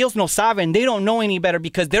porque ellos no saben. They don't know any better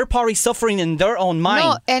because they're probably suffering in their own mind.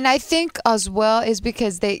 No, and I think as well is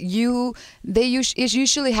because it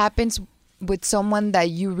usually happens with someone that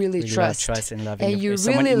you really trust. Trust and love. And you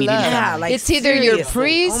really love. Yeah, like it's either your seriously.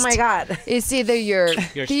 priest. Oh my God. It's either your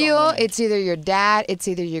tío. It's either your dad. It's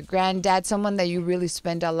either your granddad. Someone that you really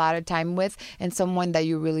spend a lot of time with, and someone that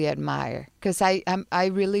you really admire. Because I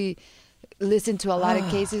really listen to a lot of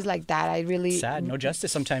cases like that. I really sad. No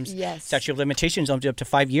justice sometimes. Yes. Statute of limitations up to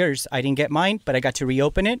 5 years. I didn't get mine, but I got to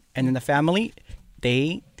reopen it, and then the family,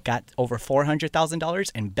 they got over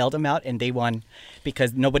 $400,000 and bailed them out, and they won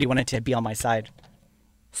because nobody wanted to be on my side.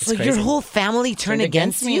 It's so crazy. Your whole family turned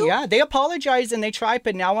against me? you? Yeah, they apologized and they tried,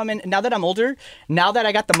 but now now that I'm older, now that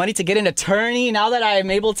I got the money to get an attorney, now that I'm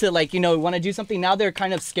able to want to do something, now they're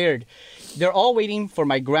kind of scared. They're all waiting for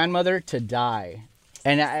my grandmother to die.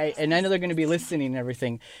 And I know they're going to be listening and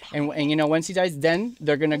everything. And once he dies, then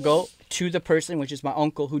they're going to go to the person, which is my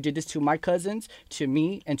uncle, who did this to my cousins, to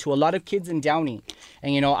me, and to a lot of kids in Downey.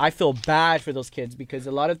 And, I feel bad for those kids because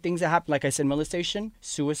a lot of things that happen, like I said, molestation,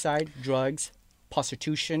 suicide, drugs,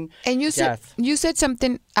 prostitution, and death. You said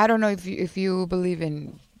something, I don't know if you believe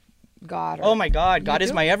in God. Oh my God, God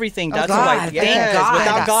is my everything. That's God, why. Yes. God.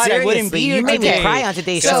 Without God, Seriously, I wouldn't be. You made me cry on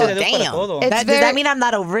today's show. Damn. Does that mean I'm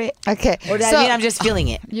not over it? Okay. Or does that mean I'm just feeling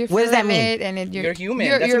it? What does that mean? You're human.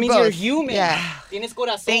 That means you're human. Yeah. Tienes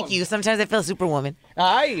corazón. Thank you. Sometimes I feel Superwoman.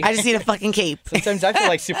 I just need a fucking cape. Sometimes I feel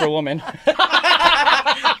like Superwoman. So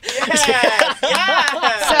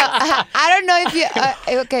I don't know if you.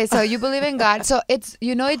 Okay, so you believe in God. So it's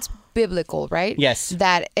biblical, right? Yes.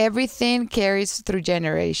 That everything carries through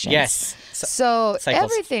generations. Yes. So cycles.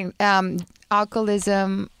 everything,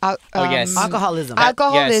 alcoholism, yes.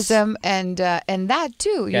 alcoholism, and that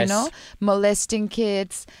too. Yes. Molesting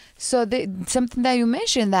kids. So something that you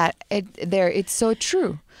mentioned that it's so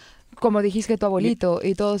true. Como dijiste tu abuelito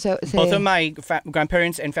y todo Both of my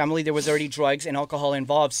grandparents and family, there was already drugs and alcohol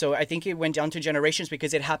involved. So I think it went down to generations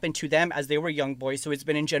because it happened to them as they were young boys. So it's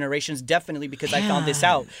been in generations definitely because I found this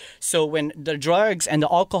out. So when the drugs and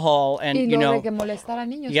the alcohol and, de que molestar a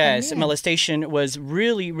niños yes, también. Molestation was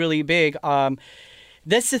really, really big.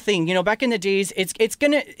 That's the thing, back in the days, it's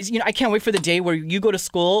gonna, I can't wait for the day where you go to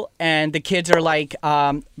school and the kids are like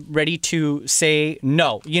ready to say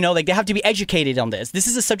no. Like they have to be educated on this. This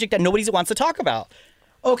is a subject that nobody wants to talk about.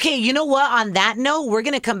 Okay, you know what? On that note, we're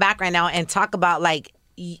going to come back right now and talk about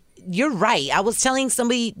you're right. I was telling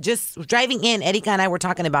somebody just driving in, Erika and I were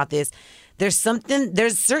talking about this. There's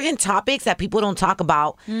certain topics that people don't talk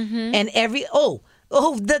about. Mm-hmm. And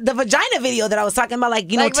the vagina video that I was talking about,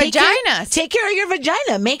 take care of your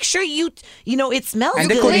vagina. Make sure it smells and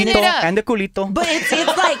good. Culito, and the culito. But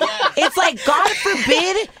it's like God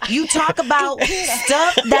forbid you talk about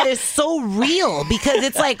stuff that is so real because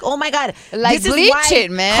it's like, oh my God, like this bleach is why it,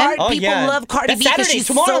 man. People love Cardi B because she's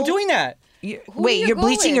tomorrow. so. I'm doing that. Wait, you're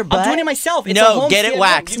bleaching your butt? I'm doing it myself. It's No, get it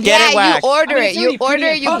waxed. Get it waxed. You order it. You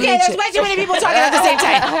order. You okay, bleach there's way too many people talking at the same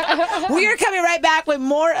time. We are coming right back with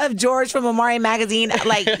more of George from Amare Magazine.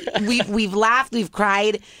 We've laughed, we've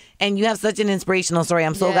cried, and you have such an inspirational story.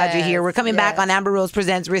 I'm so glad you're here. We're coming back on Amber Rose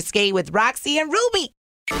Presents Risque with Roxy and Ruby.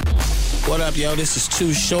 What up, yo? This is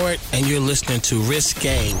Too Short, and you're listening to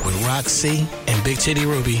Risque with Roxy and Big Titty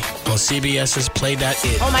Ruby on CBS's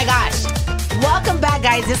Play.it. Oh my gosh. Welcome back,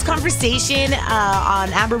 guys. This conversation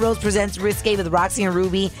on Amber Rose Presents Risque with Roxy and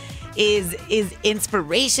Ruby is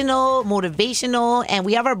inspirational, motivational, and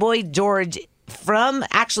we have our boy George from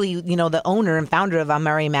actually, the owner and founder of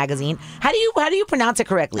Amare Magazine. How do you pronounce it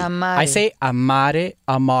correctly? Amare. I say amare.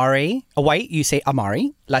 White, you say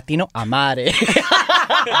amare. Latino, amare.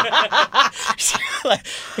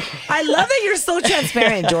 I love that you're so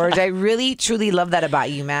transparent, George. I really, truly love that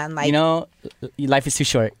about you, man. Like, life is too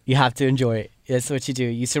short. You have to enjoy it. That's what you do.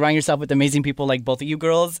 You surround yourself with amazing people like both of you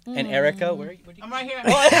girls and Erica. Where are you? I'm right here.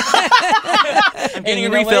 I'm getting a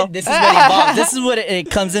refill. This is what evolves. This is what it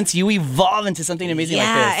comes into. You evolve into something amazing like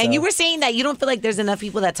this. Yeah, and so. you were saying that you don't feel like there's enough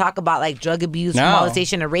people that talk about like drug abuse, No.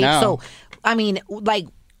 molestation, and rape. No. So, I mean, like,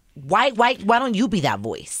 why don't you be that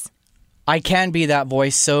voice? I can be that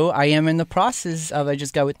voice, so I am in the process of. I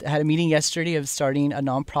just had a meeting yesterday of starting a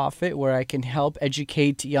nonprofit where I can help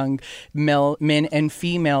educate young men and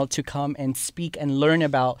female to come and speak and learn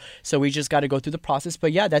about. So we just got to go through the process.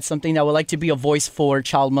 But yeah, that's something that I would like to be a voice for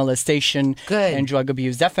child molestation and drug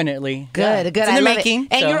abuse. Definitely. Good. It's in the making.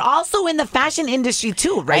 And so. you're also in the fashion industry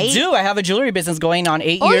too, right? I do. I have a jewelry business going on 8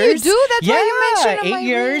 years. Oh, you do? That's why you mentioned 8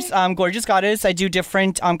 years. Gorgeous Goddess. I do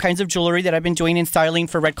different kinds of jewelry that I've been doing in styling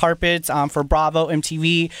for red carpets, for Bravo,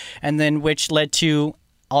 MTV, and then which led to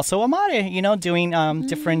also Amare, doing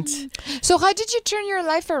different. So how did you turn your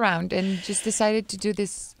life around and just decided to do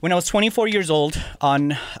this? When I was 24 years old,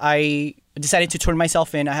 I decided to turn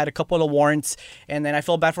myself in. I had a couple of warrants, and then I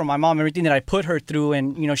felt bad for my mom, everything that I put her through,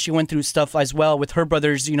 and she went through stuff as well with her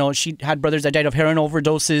brothers. She had brothers that died of heroin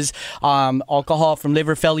overdoses, alcohol from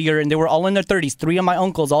liver failure, and they were all in their 30s. 3 of my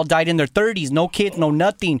uncles all died in their 30s, no kids, no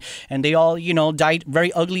nothing, and they all died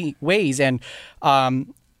very ugly ways. And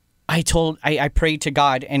I prayed to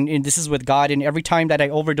God, and this is with God, and every time that I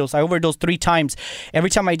overdosed 3 times. Every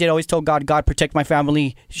time I did, I always told God, protect my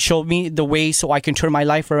family, show me the way so I can turn my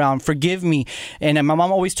life around, forgive me. And my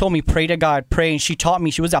mom always told me, pray to God, pray, and she taught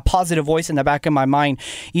me. She was that positive voice in the back of my mind,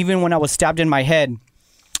 even when I was stabbed in my head.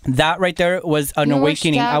 That right there was an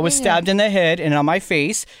awakening. I was stabbed in the head and on my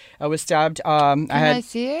face. I was stabbed. Can I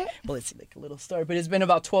see it? Well, let's see, like a little story, but it's been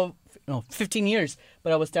about 15 years.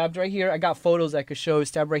 But I was stabbed right here. I got photos I could show.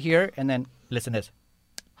 Stabbed right here, and then listen to this.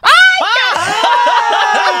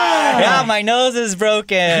 Yeah, my nose is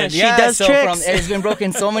broken. She does tricks. It's been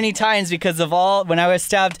broken so many times because of when I was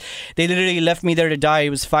stabbed, they literally left me there to die. It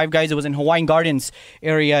was 5 guys. It was in Hawaiian Gardens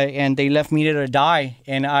area, and they left me there to die,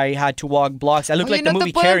 and I had to walk blocks. I looked like the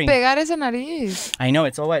movie Carrie. Pegar esa nariz. I know,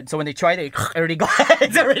 it's all wet. So when they tried it already got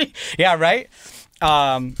it's already. Yeah, right?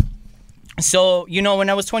 So, when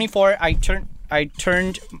I was 24, I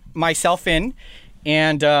turned myself in,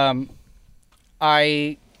 and it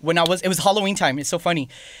was Halloween time. It's so funny.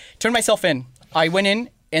 Turned myself in. I went in,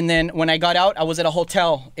 and then when I got out, I was at a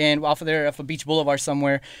hotel off of Beach Boulevard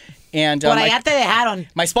somewhere. And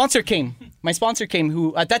my sponsor came.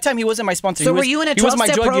 Who at that time he wasn't my sponsor. So were you in a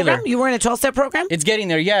 12-step program? You were in a 12-step program? It's getting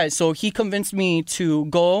there, yeah. So he convinced me to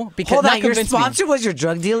go because hold on, your sponsor was your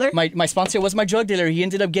drug dealer? My sponsor was my drug dealer. He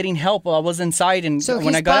ended up getting help while I was inside, and so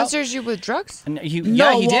when he I got sponsors you with drugs? He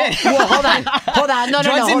did. Well, hold on. No,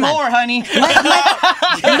 drugs and more, honey.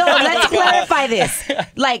 Let's clarify this.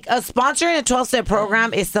 Like a sponsor in a 12-step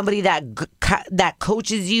program is somebody that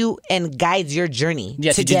coaches you and guides your journey.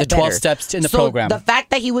 Yes, to he did get the 12 better. steps in the program. The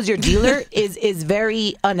fact that he was your dealer is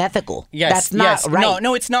very unethical. Yes, that's not right.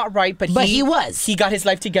 No, it's not right. But he was. He got his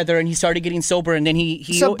life together and he started getting sober, and then he.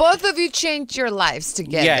 So both of you changed your lives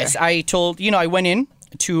together. Yes, I went in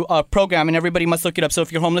to a program, and everybody must look it up. So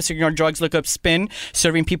if you're homeless or you're on drugs, look up SPIN,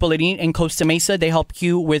 Serving People in Costa Mesa. They help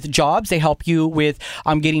you with jobs. They help you with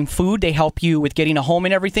getting food. They help you with getting a home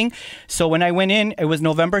and everything. So when I went in, it was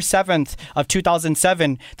November 7th of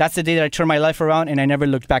 2007. That's the day that I turned my life around, and I never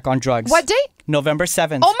looked back on drugs. What date? November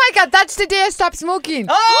 7th. Oh my God, that's the day I stopped smoking.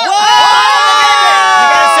 Oh! You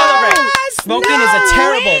gotta celebrate. Smoking is a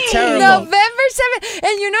terrible. November 7th.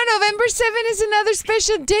 And November 7th is another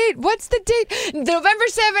special date. What's the date? November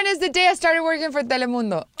 7th is the day I started working for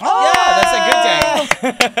Telemundo. Oh! Yeah, that's a good day.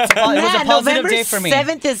 It was a positive day for me.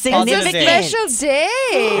 November 7th is significant. It's a special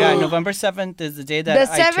day. Yeah, November 7th is the day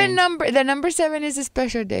that the number 7 is a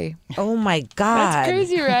special day. Oh my God. That's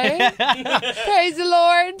crazy, right? Praise the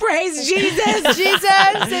Lord. Praise Jesus. Jesus,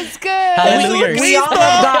 it's good. Hallelujah. We all love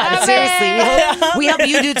God. Amen. Seriously. We hope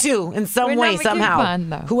you do too in some way, somehow.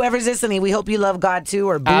 Fun, whoever's listening, we hope you love God too,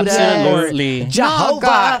 or Buddha, Absolutely. or Jehovah,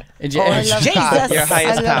 God. or I love Jesus, God. Your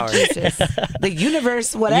highest I love power. Jesus. the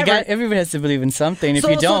universe, whatever. Everybody has to believe in something. If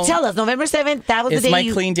so, you don't, so tell us, November 7th, that was it's the day my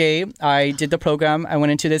you... clean day. I did the program. I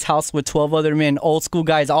went into this house with 12 other men, old school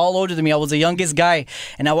guys, all older than me. I was the youngest guy.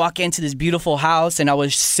 And I walk into this beautiful house and I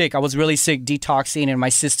was sick. I was really sick, detoxing in my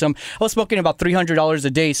system. I was smoking about $300 a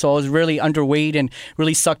day. So I was really underweight and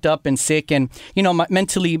really sucked up and sick. And, you know,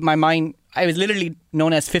 mentally, my mind... I was literally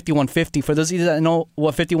known as 5150. For those of you that know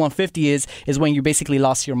what 5150 is when you basically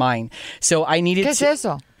lost your mind. So I needed ¿Qué es to...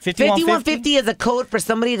 eso? 5150 is a code for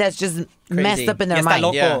somebody that's just messed up in their Está mind.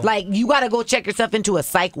 loco. Yeah. Like, you got to go check yourself into a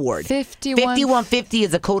psych ward. 5150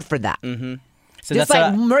 is a code for that. So Just that's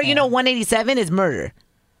like, a- you know, 187 is murder.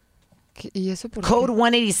 ¿Y eso por Code qué?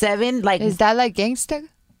 187, like... Is that like gangsta?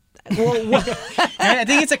 I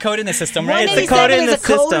think it's a code in the system, right? It's a code 187 in is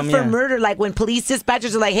the a code system, for yeah. murder. Like when police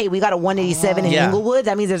dispatchers are like, "Hey, we got a 187 in Yeah. Inglewood."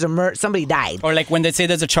 That means there's somebody died. Or like when they say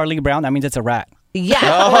there's a Charlie Brown, that means it's a rat. Yeah.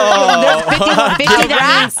 Or there's 5150.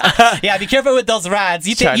 That Yeah, be careful with those rats.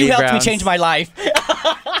 You Charlie helped me Browns. change my life. means,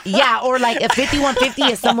 yeah. Or like a 5150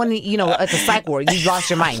 is someone, you know, it's a psych ward. You've lost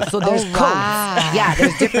your mind. So there's codes. wow. Yeah,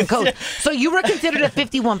 there's different codes. So you were considered a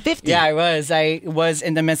 5150. Yeah, I was. I was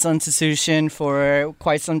in the mental institution for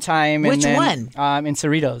quite some time. Which and then, one? In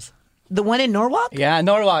Cerritos. The one in Norwalk? Yeah,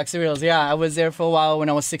 Norwalk, Cerritos. Yeah, I was there for a while when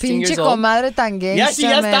I was 16 Pinche years old. comadre tan gangsta, Yeah, she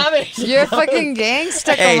ya man. sabe. You're fucking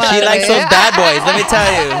gangsta, Hey, comadre. she likes those bad boys. Let me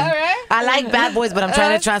tell you. I like bad boys, but I'm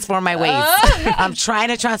trying to transform my ways. I'm trying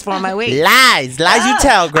to transform my ways. Lies you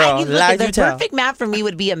tell, girl. Look, Lies the you tell. perfect man for me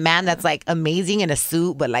would be a man that's like amazing in a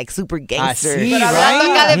suit, but like super gangster. see. Pero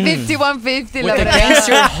hablando acá Right? de 5150, la With the verdad.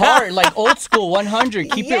 gangster heart, like old school,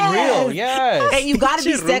 100. Keep it real. Yes. And you gotta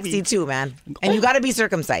be sexy too, man. And you gotta be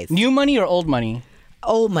circumcised. New money or old money?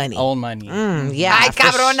 Old money. Old money. Yeah. Ay, for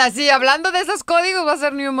cabrona, sí, hablando de esos códigos va a ser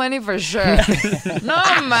new money for sure. No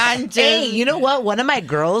manches. Hey, you know what? One of my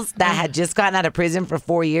girls that had just gotten out of prison for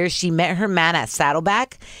 4 years, she met her man at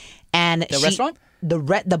Saddleback, and The restaurant?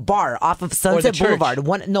 the bar off of Sunset church? Boulevard.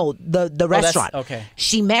 The restaurant. okay.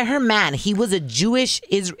 She met her man. He was a Jewish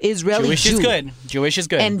Israeli Jewish Jew. is good. Jewish is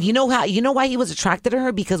good. And you know why he was attracted to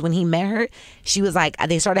her? Because when he met her, she was like,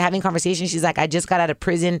 they started having conversations. She's like, I just got out of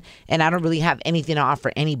prison and I don't really have anything to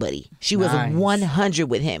offer anybody. She was Nice. 100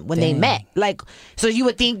 with him when they met. Like, so you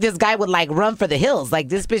would think this guy would like run for the hills. Like,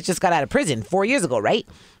 this bitch just got out of prison 4 years ago, right?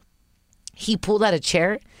 He pulled out a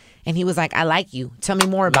chair and he was like, I like you. Tell me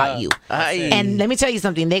more about you. And let me tell you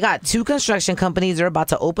something. They got 2 construction companies. They're about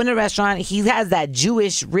to open a restaurant. He has that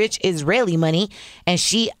Jewish, rich Israeli money. And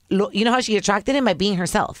she, you know how she attracted him? By being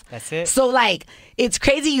herself. That's it. So, like, it's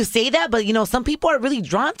crazy you say that, but, you know, some people are really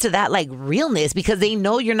drawn to that, like, realness because they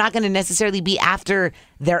know you're not going to necessarily be after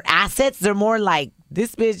their assets. They're more like,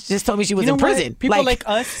 this bitch just told me she was You know in what? prison. People like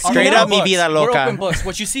us, Straight are up, open mi books. vida loca. We're open books.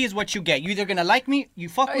 What you see is what you get. You either gonna like me, you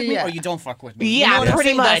fuck with me, Yeah. or you don't fuck with me. Yeah, You know what I'm pretty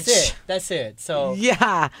saying? much. That's it. That's it. So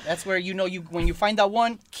Yeah. that's where you know when you find that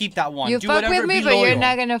one, keep that one. You Do fuck whatever, with me, be but you're loyal.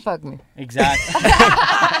 not gonna fuck me. Exactly.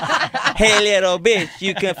 Hey, little bitch,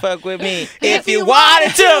 you can fuck with me if you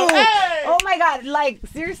wanted to. Oh my God. Like,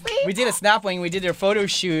 seriously? We did a snap when we did their photo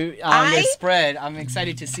shoot on I- their spread. I'm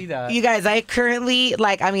excited to see that. You guys, I currently,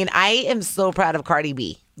 like, I mean, I am so proud of Cardi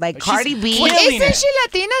B. Like, She's Cardi B. killing Isn't it. she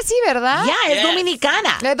Latina, sí, verdad? Yeah, es Yes.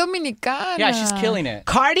 Dominicana. La dominicana. Yeah, she's killing it.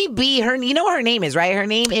 Cardi B, you know what her name is, right? Her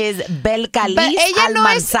name is Belcalis But ella no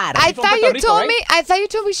es. Almanzar. I from thought Puerto you Rico, told right? me. I thought you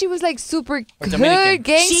told me she was like super Dominican. hood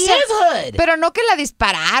gangster. She is hood. Pero no que la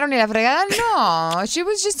dispararon y la fregada. No, she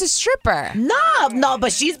was just a stripper. No,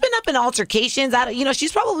 but she's been up in altercations. You know,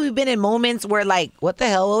 she's probably been in moments where, like, what the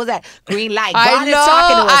hell? What was that? Green light. God is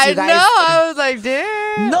talking to us, you guys. I was like,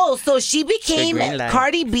 damn. No, so she became, green light.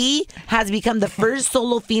 Cardi B has become the first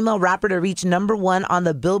solo female rapper to reach #1 on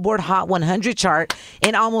the Billboard Hot 100 chart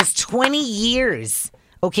in almost 20 years.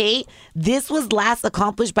 Okay? This was last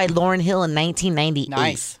accomplished by Lauryn Hill in 1998.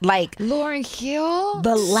 Nice. Like, Lauryn Hill.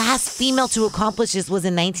 the last female to accomplish this was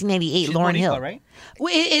in 1998, She's Lauryn Boricua, Hill. right?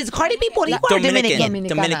 Wait, is Cardi B Boricua or Dominican?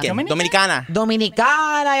 Dominicana.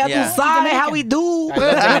 Dominicana, ya Yeah. tú sabes how we do. I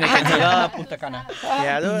love Dominicans. I love Punta Cana.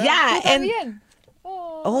 Yeah, and Bien.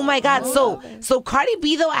 oh my God. So Cardi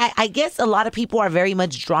B though, I guess a lot of people are very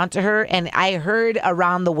much drawn to her, and I heard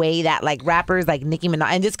around the way that like rappers like Nicki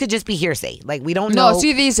Minaj, and this could just be hearsay, like we don't know. No,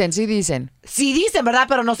 sí dicen. Sí dicen, ¿verdad?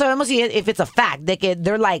 Pero no sabemos if it's a fact.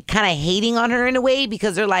 They're like kind of hating on her in a way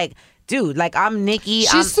because they're like, dude, like I'm Nicki.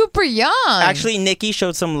 She's super young. Actually, Nicki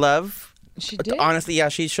showed some love. She did? Honestly, yeah,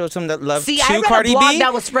 she showed some love See, to I read Cardi a blog B.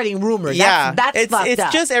 that was spreading rumors. Yeah, that's fucked it's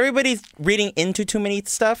up. just everybody's reading into too many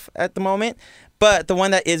stuff at the moment. But the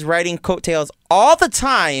one that is writing coattails all the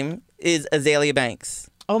time is Azalea Banks.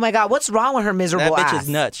 Oh my God, what's wrong with her miserable That bitch ass? is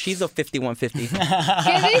nuts. She's a 5150.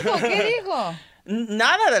 ¿Qué dijo?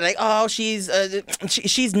 Not that like, oh, she's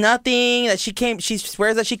nothing. That she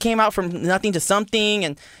swears that she came out from nothing to something,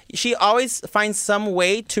 and she always finds some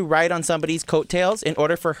way to ride on somebody's coattails in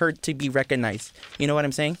order for her to be recognized. You know what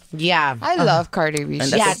I'm saying? Yeah. I love Cardi B. And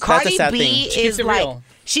Yeah, that's a Cardi sad B thing. She keeps is it like real.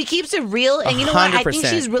 she keeps it real, and you know what? I think 100%.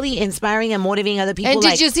 she's really inspiring and motivating other people. And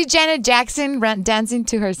like, did you see Janet Jackson dancing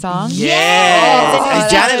to her song? Yes. Oh, And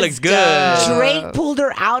Janet that's looks good. dope. Drake pulled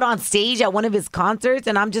her out on stage at one of his concerts,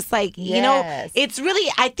 and I'm just like, you know, Yes. it's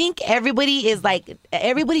really. I think everybody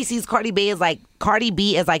sees Cardi B as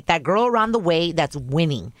like that girl around the way that's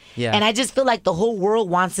winning. Yeah. And I just feel like the whole world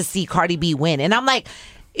wants to see Cardi B win, and I'm like.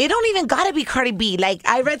 It don't even gotta be Cardi B. Like,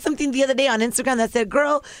 I read something the other day on Instagram that said,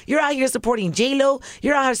 girl, you're out here supporting J-Lo,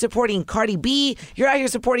 you're out here supporting Cardi B, you're out here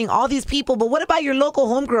supporting all these people, but what about your local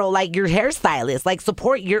homegirl, like your hairstylist? Like,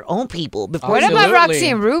 support your own people. Before What you about Absolutely. Roxy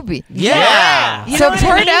and Ruby? Yeah. You know what I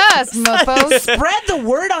Support mean? us, mofos. Spread the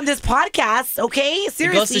word on this podcast, okay? It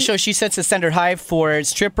Seriously. goes to show she sets the standard high for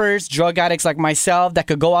strippers, drug addicts like myself that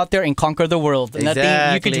could go out there and conquer the world.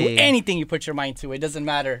 Nothing, you could do Exactly. anything you put your mind to. It doesn't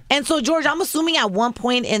matter. And so, George, I'm assuming at one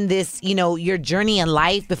point in this, you know, your journey in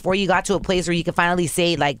life, before you got to a place where you can finally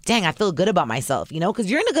say, like, dang, I feel good about myself, you know,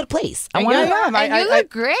 because you're in a good place. I want Yeah, to. yeah. And you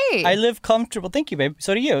look great. I live comfortable. Thank you, babe.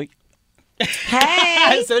 So do you.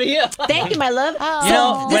 Hey, So do you. thank you, my love. Oh. You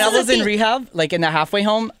know, this when I is the was in thing. rehab, like in the halfway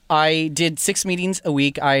home, I did 6 meetings a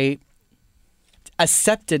week. I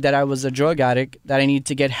accepted that I was a drug addict, that I needed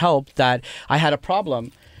to get help, that I had a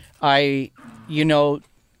problem. I,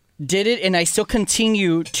 did it, and I still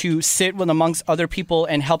continue to sit with amongst other people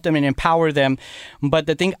and help them and empower them. But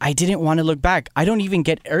the thing, I didn't want to look back. I don't even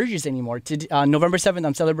get urges anymore. November 7th,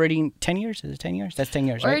 I'm celebrating 10 years. Is it 10 years? That's 10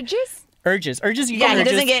 years, right? Urges? Urges. You Yeah, call he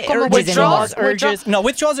urges. doesn't get Como urges Withdrawals, anymore. urges. No,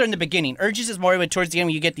 withdrawals are in the beginning. Urges is more of it towards the end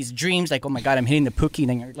when you get these dreams, like, oh my God, I'm hitting the pookie, and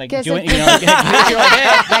then you're like ¿Qué es doing, el you're like,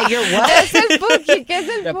 yeah. Like, you're ¿Qué what? es el Pookie? ¿Qué es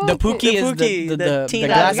el Pookie? The pookie is Pookie, the teen-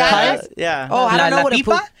 glass Las pipe. ganas? Yeah. Oh, I don't know La what a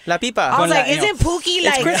pipa? pook. La pipa. I was Con like, la- isn't Pookie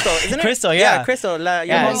like... It's Crystal, isn't it? Crystal, Yeah, yeah. Crystal. Your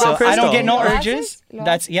Yeah, homegirl so I Crystal. don't get no Glasses? urges.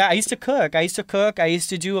 Glasses? I used to cook. I used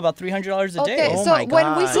to do about $300 a day. Okay, Oh so my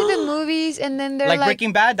when we God. see the movies and then they're Like like,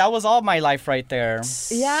 Breaking Bad, that was all my life right there.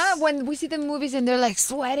 yeah, when we see the movies and they're like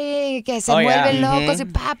sweating, que se Oh, yeah. mueven locos y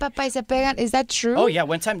pa, y se pegan. Is that true? Oh yeah,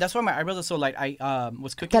 one time that's why my eyebrows are so light. I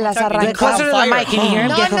was cooking. Que one las time, and it arrancó. caught Closer to on the fire. mic, can you hear him?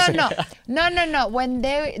 Get closer. No. When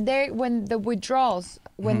when the withdrawals,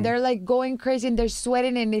 when they're like going crazy and they're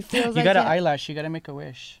sweating and it feels You like got an that- eyelash. You gotta make a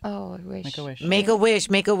wish. Oh, I wish. Make a wish. Make a wish,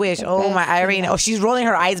 make a wish. Oh, my Irene. Oh, she's rolling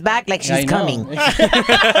her eyes back like Yeah, I she's know. coming.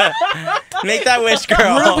 Make that wish,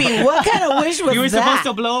 girl. Ruby, what kind of wish was You were that? supposed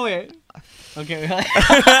to blow it. Okay.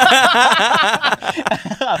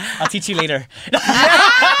 I'll teach you later.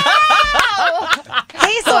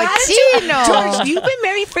 Hey, so how did you, Cochino. George, you've been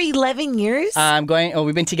married for 11 years?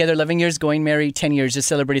 We've been together 11 years, going married 10 years. Just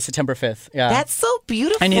celebrated September 5th. Yeah. That's so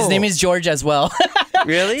beautiful. and his name is George as well.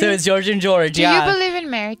 Really? So it's George and George. Do yeah. you believe in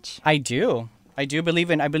marriage? I do. I believe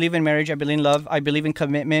in marriage. I believe in love. I believe in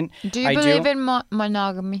commitment. Do you I believe in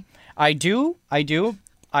monogamy? I do. I do.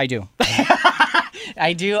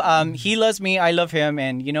 He loves me. I love him.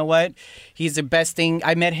 And you know what? He's the best thing.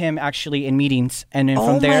 I met him actually in meetings. And then Oh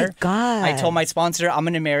from my there, God. I told my sponsor, I'm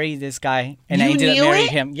going to marry this guy. And I You ended up knew marrying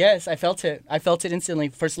it? him. Yes, I felt it. I felt it instantly.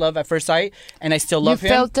 First love at first sight. And I still love him.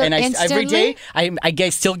 felt it and every day, instantly? I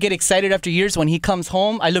still get excited after years when he comes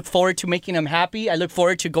home. I look forward to making him happy. I look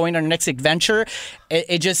forward to going on our next adventure.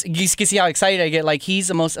 It just, you can see how excited I get. Like, he's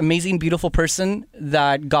the most amazing, beautiful person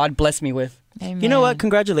that God blessed me with. You know what?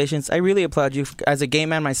 Congratulations. I really applaud you. As a gay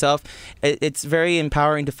man myself, it's very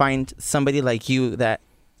empowering to find somebody like you that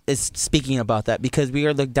is speaking about that, because we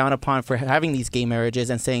are looked down upon for having these gay marriages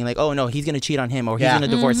and saying like, oh no, he's going to cheat on him, or he's Yeah. going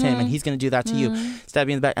to divorce him, and he's going to do that to you, stab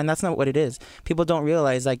you in the back. And that's not what it is. People don't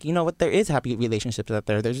realize, like, you know what? There is happy relationships out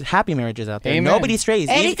there. There's happy marriages out there. Amen. Nobody strays.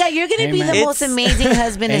 Erika, you're going to be the Amen. most amazing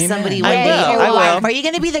husband to Amen. somebody I one day. will, Your I wife. will. Are you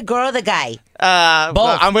going to be the girl or the guy?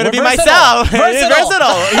 Well, I'm going to We're be versatile. myself.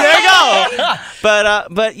 Versatile. There you go.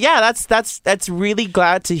 But yeah, that's really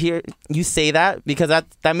glad to hear you say that, because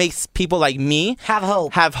that makes people like me Have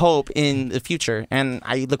hope. in the future, and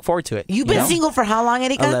I look forward to it. You've been single for how long,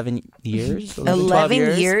 Erika? 11 years. 11 12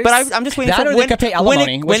 years? But I'm just waiting That for or they could pay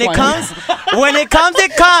alimony. when Which it one? comes. When it comes,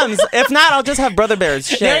 it comes. If not, I'll just have brother bears.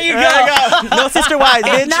 Shit. There you go. No sister wives,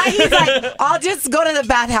 If bitch. not, he's like, I'll just go to the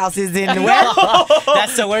bathhouses and well,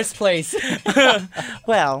 That's the worst place.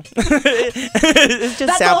 Well, it's just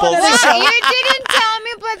That's a whole samples. other Well, you didn't tell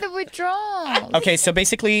me about the withdrawal. Okay, so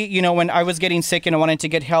basically, you know, when I was getting sick and I wanted to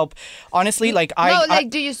get help, honestly, like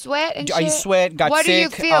do you sweat and shit? I sweat, got what sick, do you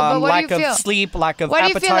feel? But what lack do you feel? of sleep, lack of what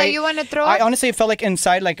appetite. What do you feel? Like you want to throw up? I honestly felt like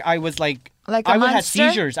inside, like I was like a I would have monster?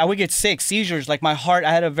 seizures. I would get sick, seizures. Like my heart,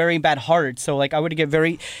 I had a very bad heart. So like I would get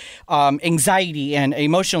very anxiety and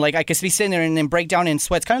emotional. Like I could be sitting there and then break down in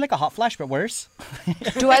sweats. Kind of like a hot flash, but worse.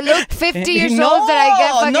 Do I look 50 years No, old that I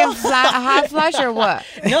get fucking no. a hot flush or what?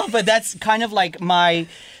 No, but that's kind of like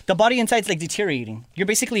the body inside's like deteriorating. You're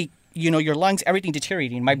basically, you know, your lungs, everything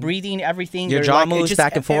deteriorating. My breathing, everything. Your you're jaw like, moves just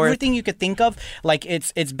back and forth. Everything you could think of, like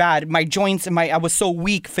it's bad. My joints and I was so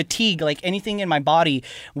weak, fatigue, like anything in my body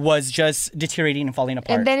was just deteriorating and falling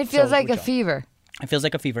apart. And then it feels So, like a withdrawal. fever. It feels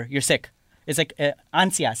like a fever. You're sick. It's like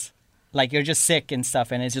ansias. Like you're just sick and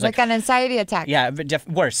stuff, and it's just Like an anxiety attack. yeah, but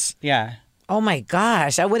worse. Yeah. Oh my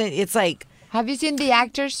gosh, I wouldn't. It's like Have you seen the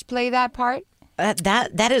actors play that part?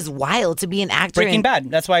 that is wild to be an actor. Breaking in- Bad.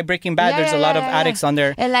 That's why Breaking Bad. There's a lot of addicts on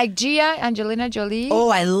there. And like Gia, Angelina Jolie. Oh,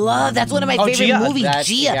 I love that's one of my Oh, favorite Gia, movies, that's-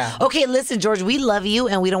 Gia. yeah. Okay, listen, George, we love you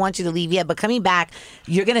and we don't want you to leave yet. But coming back,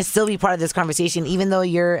 you're gonna still be part of this conversation, even though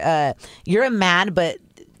you're a man. But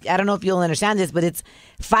I don't know if you'll understand this, but it's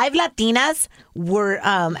 5 Latinas were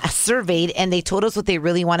surveyed and they told us what they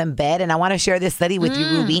really want in bed. And I want to share this study with you,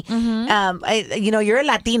 Ruby. You're a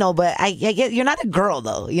Latino, but I get you're not a girl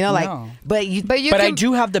though. You know, like, No. but you. But I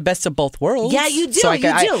do have the best of both worlds. Yeah, you do, So I you do.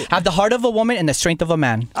 I have the heart of a woman and the strength of a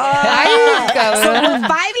man. So when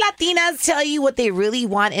 5 Latinas tell you what they really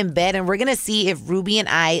want in bed, and we're going to see if Ruby and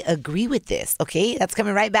I agree with this, okay? That's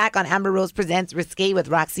coming right back on Amber Rose Presents Risque with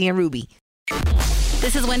Roxy and Ruby.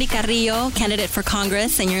 This is Wendy Carrillo, candidate for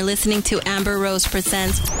Congress, and you're listening to Amber Rose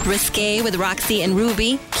Presents Risque with Roxy and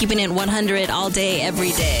Ruby, keeping it 100 all day,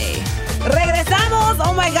 every day. Regresamos!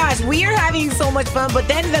 Oh my gosh, we are having so much fun, but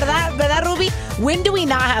then, ¿verdad, Ruby? When do we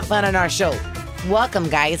not have fun on our show? Welcome,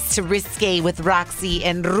 guys, to Risque with Roxy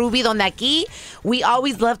and Ruby, donde aquí we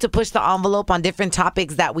always love to push the envelope on different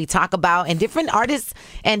topics that we talk about and different artists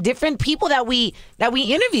and different people that we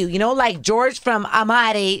interview. You know, like George from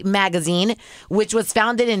Amare magazine, which was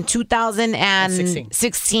founded in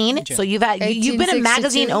 2016. So you've been a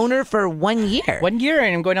magazine 1862. owner for 1 year. 1 year,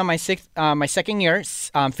 and I'm going on my second year,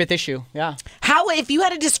 5th issue. Yeah. How, if you had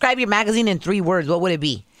to describe your magazine in 3 words, what would it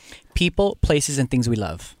be? People, places, and things we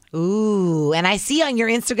love. Ooh, and I see on your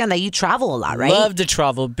Instagram that you travel a lot, right? Love to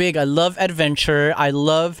travel big. I love adventure. I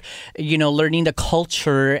love, learning the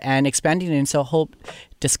culture and expanding it. And so hope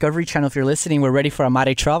Discovery Channel, if you're listening, we're ready for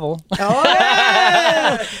Amare Travel. Oh,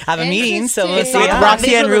 Have a meeting. So we'll see. With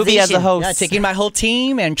Roxy and Ruby as the host. Yeah, taking my whole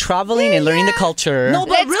team and traveling and learning the culture. No,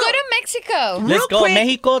 but Let's go to Mexico. Let's go. quick.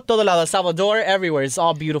 Mexico, todo lado, Salvador, everywhere. It's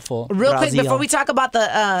all beautiful. Real quick, Brazil. before we talk about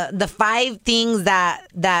the 5 things that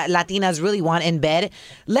Latinas really want in bed,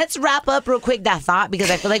 let's wrap up real quick that thought,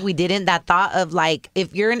 because I feel like we didn't. That thought of like,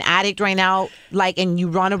 if you're an addict right now, like, and you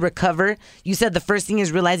want to recover, you said the first thing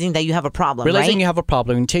is realizing that you have a problem, Realizing right? you have a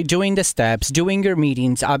problem, doing the steps, doing your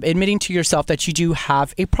meetings, admitting to yourself that you do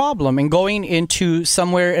have a problem, and going into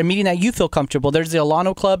somewhere, a meeting that you feel comfortable. There's the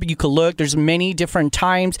Alano Club. You could look. There's many different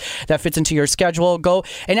times that fits into your schedule. Go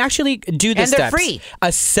and actually do the And they're steps. free.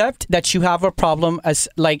 Accept that you have a problem,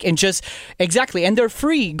 and they're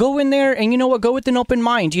free. Go in there and you know what? Go with an open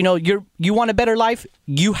mind. You want a better life.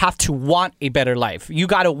 You have to want a better life. You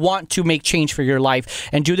got to want to make change for your life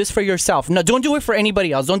and do this for yourself. No, don't do it for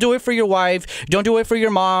anybody else. Don't do it for your wife. Don't do it for your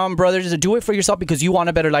mom, brothers. Do it for yourself because you want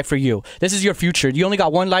a better life for you. This is your future. You only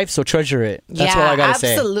got one life, so treasure it. That's what I got to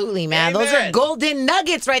say. Absolutely, man. Those are golden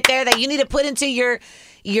nuggets right there that you need to put into your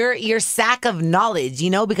sack of knowledge,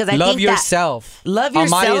 because I Love think yourself. Love Amare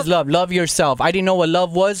yourself. is love. Love yourself. I didn't know what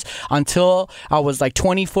love was until I was like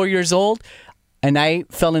 24 years old, and I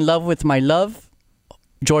fell in love with my love,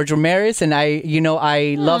 George Ramirez, and I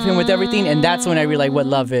love him with everything, and that's when I realized what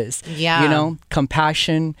love is. Yeah.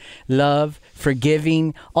 Compassion, love,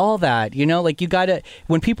 forgiving, all that. You gotta,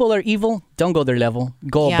 when people are evil, don't go their level.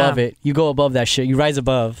 Go Yeah. above it. You go above that shit. You rise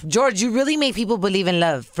above. George, you really make people believe in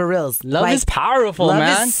love, for reals. Love Like, is powerful, love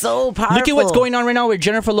man. is so powerful. Look at what's going on right now with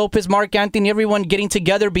Jennifer Lopez, Mark Anthony, everyone getting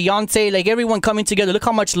together, Beyonce, like everyone coming together. Look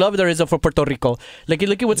how much love there is for Puerto Rico. Look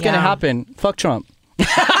at what's gonna Yeah. happen. Fuck Trump.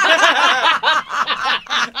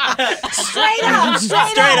 Straight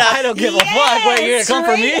up. I don't give a fuck. Wait, you're gonna come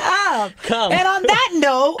for me? Up. Come. And on that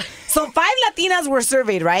note, so 5 Latinas were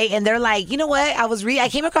surveyed, right? And they're like, you know what? I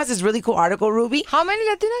came across this really cool article, Ruby. How many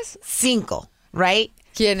Latinas? 5, right?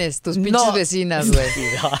 ¿Quiénes? Tus pinches No. vecinas, güey.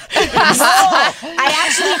 I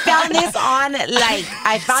actually found this on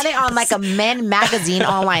I found it on like a men magazine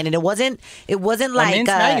online, and it wasn't like men's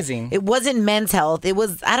magazine. It wasn't Men's Health. It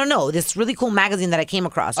was, I don't know, this really cool magazine that I came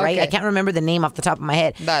across. Right, Okay. I can't remember the name off the top of my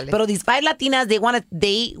head. Dale. But these 5 Latinas,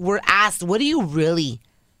 they were asked, what do you really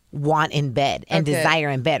want in bed and Okay. desire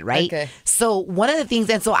in bed, right? Okay. So one of the things,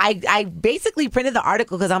 and so I basically printed the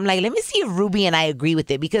article because I'm like, let me see if Ruby and I agree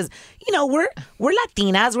with it, because we're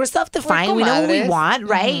Latinas, we're self-defined, we know what we comadres. want,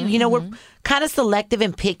 right? We're kind of selective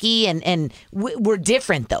and picky, and we're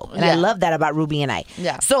different though, and I Yeah. love that about Ruby and I.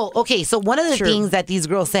 Yeah. So okay, so one of the things that these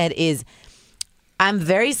girls said is, I'm a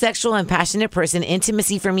very sexual and passionate person.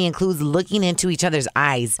 Intimacy for me includes looking into each other's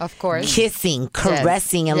eyes. Of course. Kissing,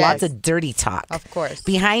 caressing, and Yes. lots of dirty talk. Of course.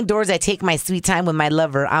 Behind doors, I take my sweet time with my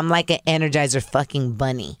lover. I'm like an Energizer fucking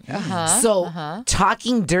bunny. So,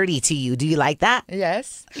 talking dirty to you, do you like that?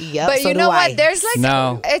 Yes. Yep, But so you do know I. what? There's like,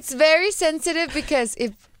 No. it's very sensitive, because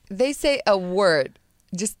if they say a word,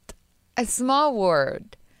 just a small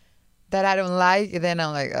word that I don't like, then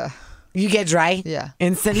I'm like, ugh. You get dry? Yeah.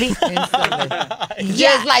 Instantly? Instantly.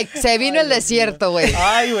 Yeah. Just like, se vino el desierto, güey.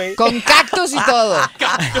 Ay, güey. Con cactus y todo.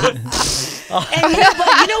 And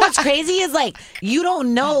but you know what's crazy is like, you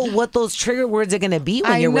don't know what those trigger words are going to be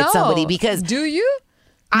when I you're know. with somebody, because Do you?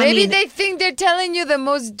 I Maybe mean- they think they're telling you the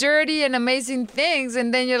most dirty and amazing things,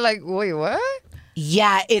 and then you're like, wait, what?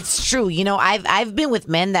 yeah, it's true. I've been with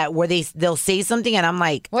men that where they'll say something and I'm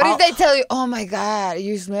like, What oh, if they tell you, oh my God,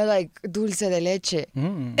 you smell like dulce de leche?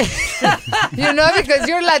 Because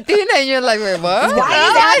you're Latina and you're like, wait, what? why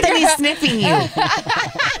is Anthony sniffing you?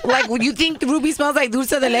 Like, would you think Ruby smells like dulce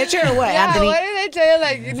de leche or what, Yeah, Anthony? what did they tell you?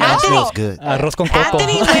 Like, no. That smells good. Arroz con coco.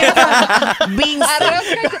 Anthony went from being Or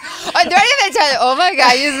what did they tell you? Oh my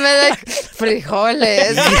God, you smell like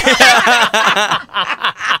frijoles.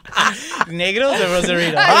 Negros or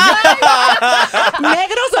Rosarito?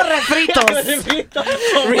 negros or refritos.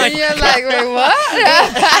 And you're like, wait, what?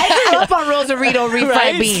 I grew up on Rosarito refried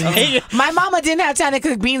Right? beans. My mama didn't have time to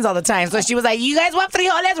cook beans all the time, so she was like, "You guys want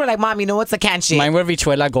frijoles?" We're like, "Mom, you know what's a can shit." Mine were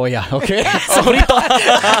bichuela Goya, okay?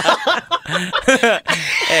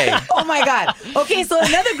 Hey, Oh my God. Okay, so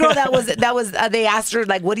another girl that was they asked her,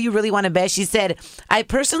 like, what do you really want to bet? She said, I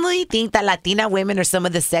personally think that Latina women are some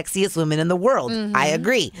of the sexiest women in the world. I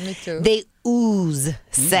agree. Me too. They ooze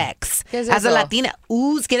sex. ¿Qué es As a eso? Latina,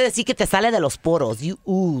 ooze quiere decir que te sale de los poros. You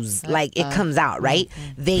ooze, like it comes out, right?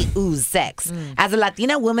 They ooze sex. As a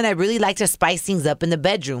Latina woman, I really like to spice things up in the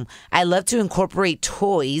bedroom. I love to incorporate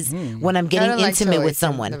toys when I'm getting don't like intimate toys with in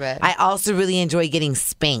someone. the bed. I also really enjoy getting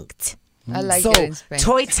spanked. I like So, getting spanked.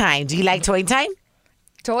 toy time. Do you like toy time?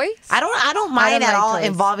 Toys? I don't mind don't at like all toys.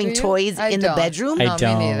 involving Do you? toys I in the don't. bedroom. I No,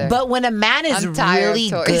 don't. me neither. But when a man is I'm tired of really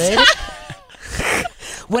toys. good,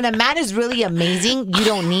 when a man is really amazing, you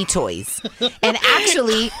don't need toys. And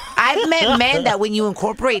actually, I've met men that when you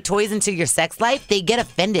incorporate toys into your sex life, they get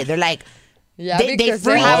offended. They're like, Yeah, They because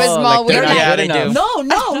they freeze. have a Oh, small like they're wiener. not yeah, good they enough. do.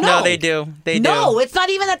 no. No, they do. They No, do. it's not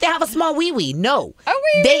even that they have a small wee-wee. No. A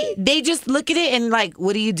wee-wee? They just look at it and like,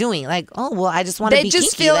 what are you doing? Like, oh, well, I just want to They be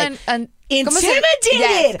just kinky. feel Like, intimidated.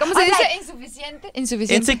 intimidated. ¿Cómo se I'm dice? like- Insuficiente.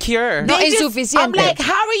 Insuficiente. Insecure. No, They just- insuficiente. I'm like,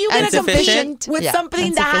 how are you going to compete Insufficient? with Yeah,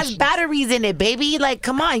 something that has insufficient. batteries in it, baby? Like,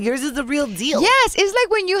 come on, yours is the real deal. Yes, it's like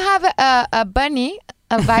when you have a bunny,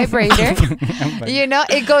 a vibrator.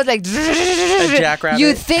 It goes like. jackrabbit.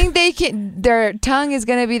 You think their tongue is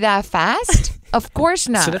gonna be that fast? Of course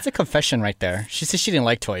not. So that's a confession right there. She said she didn't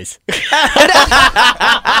like toys.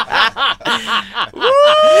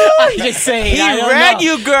 I'm just saying. He I don't read know.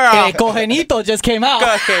 you, girl. Cogenito just came out.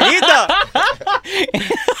 Cogenito.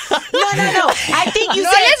 No. I think you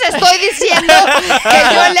No said. les estoy diciendo que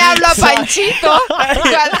yo le hablo a Panchito.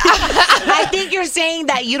 I think you're saying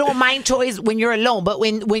that you don't mind toys when you're alone, but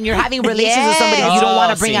when you're having relations with somebody, you don't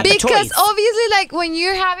want to bring out the Because toys. obviously, like when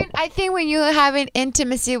I think when you're having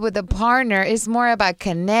intimacy with a partner, it's more about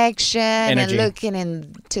connection Energy. and looking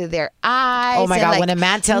into their eyes. Oh my and, God, like, when a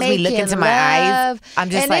man tells me, "Look making into my eyes," love. I'm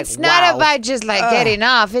just and like, it's not wow. about just like getting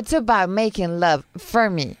off. It's about making love for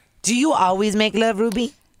me. Do you always make love,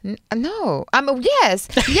 Ruby? No, yes.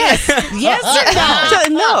 Yes or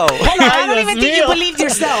no? No. I don't even think you believed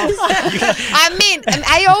yourself. I mean,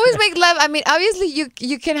 I always make love. I mean, obviously,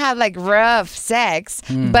 you can have like rough sex,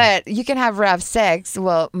 but you can have rough sex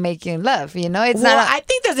while making love. It's Well, not. I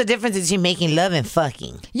think there's a difference between making love and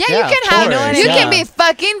fucking. Yeah, Yeah, you of can have. course, You yeah. can be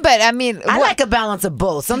fucking, but I mean, I what- like a balance of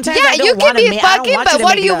both. Sometimes yeah, I don't you can want to be make. I don't fucking, want you but to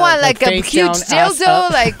what make do you love. want? Like a face down, huge ass dildo,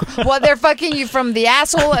 up. like while they're fucking you from the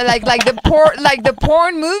asshole, like the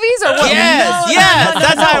porn movie. movies or what? Yes,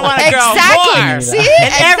 that's how I want to grow Exactly. more. See?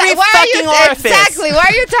 In every fucking orifice. Exactly. What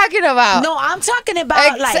are you talking about? No, I'm talking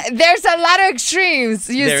about like there's a lot of extremes.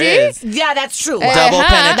 You There see? is. yeah, that's true. Double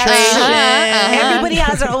penetration. Everybody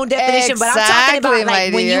has their own definition, but I'm talking about Exactly,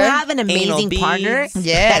 like my when you dear. have an amazing Anal partner beads.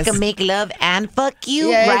 that can make love and fuck you,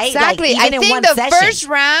 Yeah, right? exactly. Like, even I in think one the session. first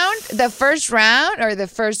round or the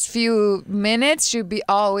first few minutes should be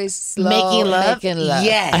always slow. Making love?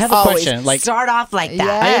 Yes. I have a Always. question. Like, Start off like that.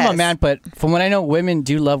 Yeah. I am a Yes. man, but from what I know, women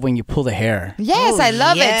do love when you pull the hair. Yes, I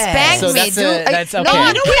love yes. it. Spank So me, that's dude. that's okay. No,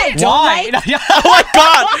 You know what I don't Why? like? Oh my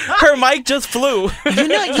God, her mic just flew. You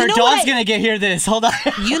know Her what dog's I- gonna get hear this. Hold on.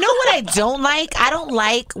 You know what I don't like? I don't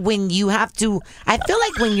like when you have to. I feel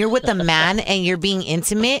like when you're with a man and you're being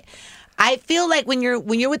intimate. I feel like when you're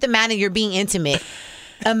with a man and you're being intimate,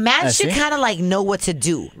 a man should see. kind of like know what to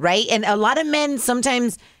do, right? And a lot of men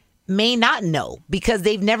sometimes may not know because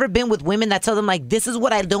they've never been with women that tell them like, this is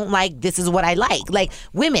what I don't like, this is what I like. Like,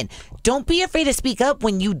 women, don't be afraid to speak up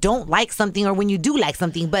when you don't like something or when you do like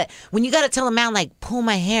something. But when you got to tell a man like, pull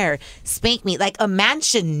my hair, spank me, like a man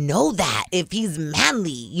should know that if he's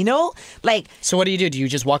manly, you know? Like, So what do? Do you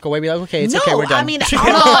just walk away? Be like, okay, it's no, okay, we're done. I mean,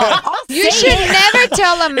 I'll You say should it. never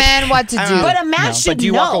tell a man what to do. But a man No, should but do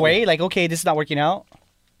you know. walk away? Like, okay, this is not working out.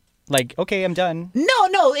 Like, okay, I'm done. No.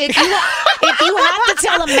 If you have to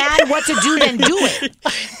tell a man what to do, then do it.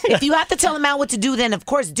 If you have to tell a man what to do, then of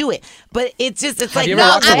course do it. But it's Have like you ever no,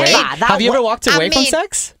 walked away? that Have you ever wa- walked away from mean-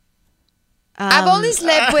 sex? I've only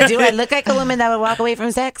slept with. Do I look like a woman that would walk away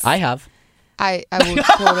from sex? I have. I would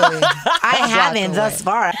totally. I haven't away. thus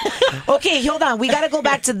far. Okay, hold on. We got to go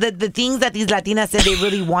back to the things that these Latinas said they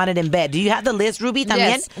really wanted in bed. Do you have the list, Ruby? También?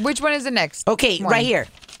 Yes. Which one is the next? Okay, one? right here.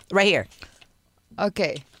 Right here.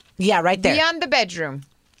 Okay. Yeah, right there. Beyond the bedroom.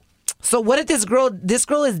 So what did this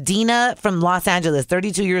girl is Dina from Los Angeles,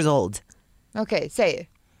 32 years old. Okay, say it.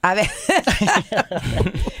 A ver.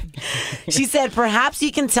 She said, perhaps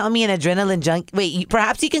you can tell me an adrenaline junkie. Wait,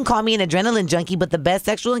 perhaps you can call me an adrenaline junkie, but the best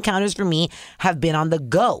sexual encounters for me have been on the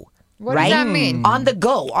go. What right? does that mean? On the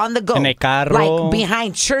go. En el carro, like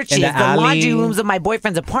behind churches, in the the alley. laundry rooms of my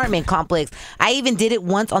boyfriend's apartment complex. I even did it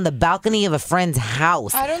once on the balcony of a friend's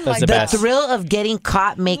house. I don't That's like the The best. thrill of getting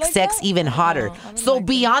caught makes like sex that? even hotter. So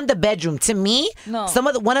beyond the bedroom, to me, No.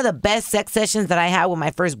 one of the best sex sessions that I had with my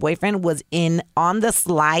first boyfriend was on the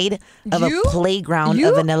slide of You? a playground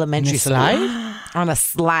of an elementary school. slide? On a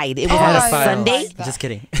slide. It was Oh, on a I don't Sunday. like that. Just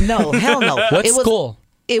kidding. No, hell no. What it was, school?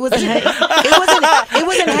 It was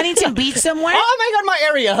in Huntington Beach somewhere. Oh my God, my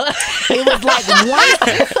area. It was like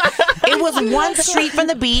it was one street from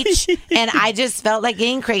the beach, and I just felt like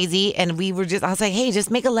getting crazy. And I was like, hey,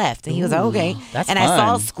 just make a left. And he was like, okay. that's and I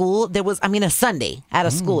saw a fun. school. A Sunday at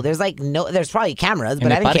a school. There's probably cameras,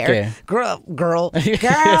 but En I el didn't care. parque. Girl.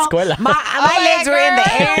 Escuela. My legs were in the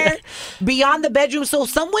girl. air beyond the bedroom. So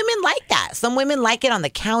some women like that. Some women like it on the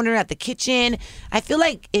counter, at the kitchen. I feel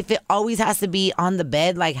like if it always has to be on the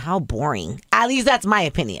bed, like how boring. At least that's my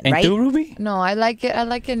opinion, And right? tú, Ruby? No, I like it. I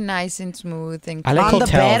like it nice and smooth and. I like On the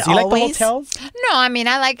hotels. bed, You like the always? hotels? No, I mean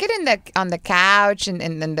I like it on the couch and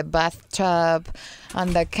in the bathtub,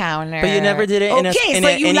 on the counter. But you never did it in Okay, in so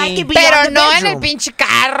a, you any... like it beyond Pero the no en el bedroom. pinche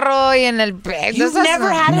carro y en el bed. You've Those are never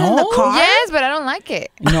not- had it in the No? car? Yes, but I don't like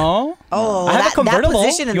it. No. Oh, I have that a convertible.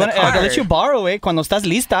 position in You the want? I can let car. you borrow it cuando estás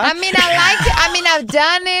lista. I mean, I like it. I mean, I've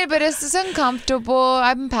done it, but it's just uncomfortable.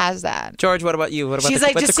 I'm past that. George, what about you? What about She's the,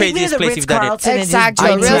 like, what's just the take me to craziest the place you've done it? Ritz-Carlton and just Exactly.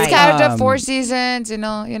 do I it Real right. did. character, Um, Four Seasons. You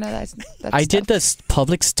know that's I did this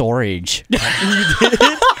public storage.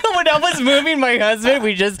 When I was moving my husband,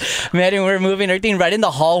 we just met and we were moving everything right in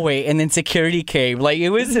the hallway, and then security came. Like, it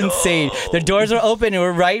was insane. The doors were open and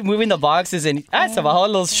we're right moving the boxes, and se bajó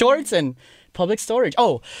los shorts and public storage.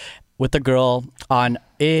 Oh, with the girl on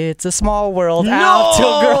It's a Small World After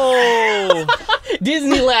Girl.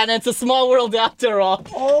 Disneyland, It's a Small World After All.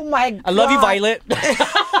 Oh my God. I love you, Violet.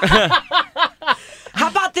 How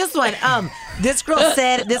about this one? This girl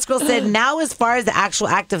said, now as far as the actual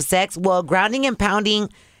act of sex, well, grounding and pounding,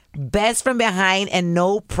 best from behind, and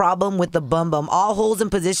no problem with the bum bum. All holes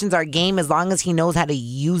and positions are game as long as he knows how to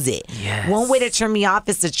use it. Yes. One way to turn me off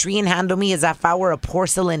is to tree and handle me as if I were a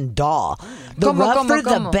porcelain doll. The Como, rougher, the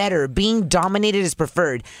como. better. Being dominated is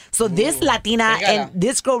preferred. So this Latina and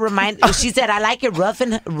this girl she said, I like it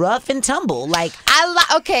rough and tumble. Like,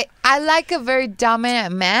 I like a very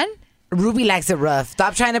dominant man, Ruby likes it rough.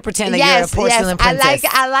 Stop trying to pretend that you're a porcelain princess.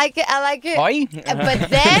 I like it. Ay. But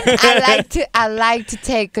then I like to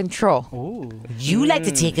take control. You like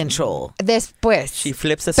to take control. Después. She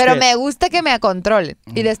flips the Pero script. me gusta que me controlen.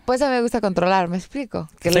 Y después a mí me gusta controlar. ¿Me explico?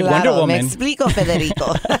 It's like Wonder Me Woman. explico,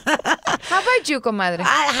 Federico. How about you, comadre?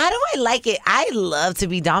 How do I like it? I love to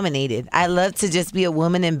be dominated. I love to just be a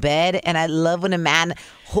woman in bed, and I love when a man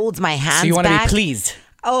holds my hands back. So you want to be pleased.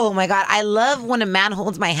 Oh my God. I love when a man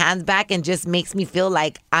holds my hands back and just makes me feel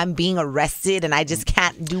like I'm being arrested and I just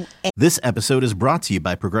can't do anything. This episode is brought to you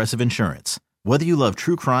by Progressive Insurance. Whether you love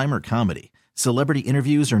true crime or comedy, celebrity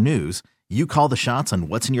interviews or news, you call the shots on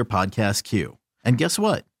what's in your podcast queue. And guess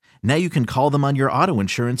what? Now you can call them on your auto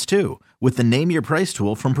insurance too with the Name Your Price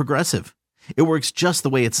tool from Progressive. It works just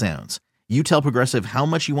the way it sounds. You tell Progressive how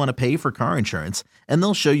much you want to pay for car insurance, and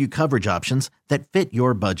they'll show you coverage options that fit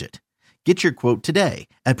your budget. Get your quote today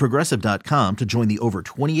at Progressive.com to join the over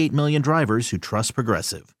 28 million drivers who trust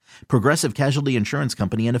Progressive. Progressive Casualty Insurance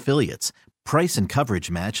Company and Affiliates. Price and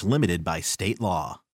coverage match limited by state law.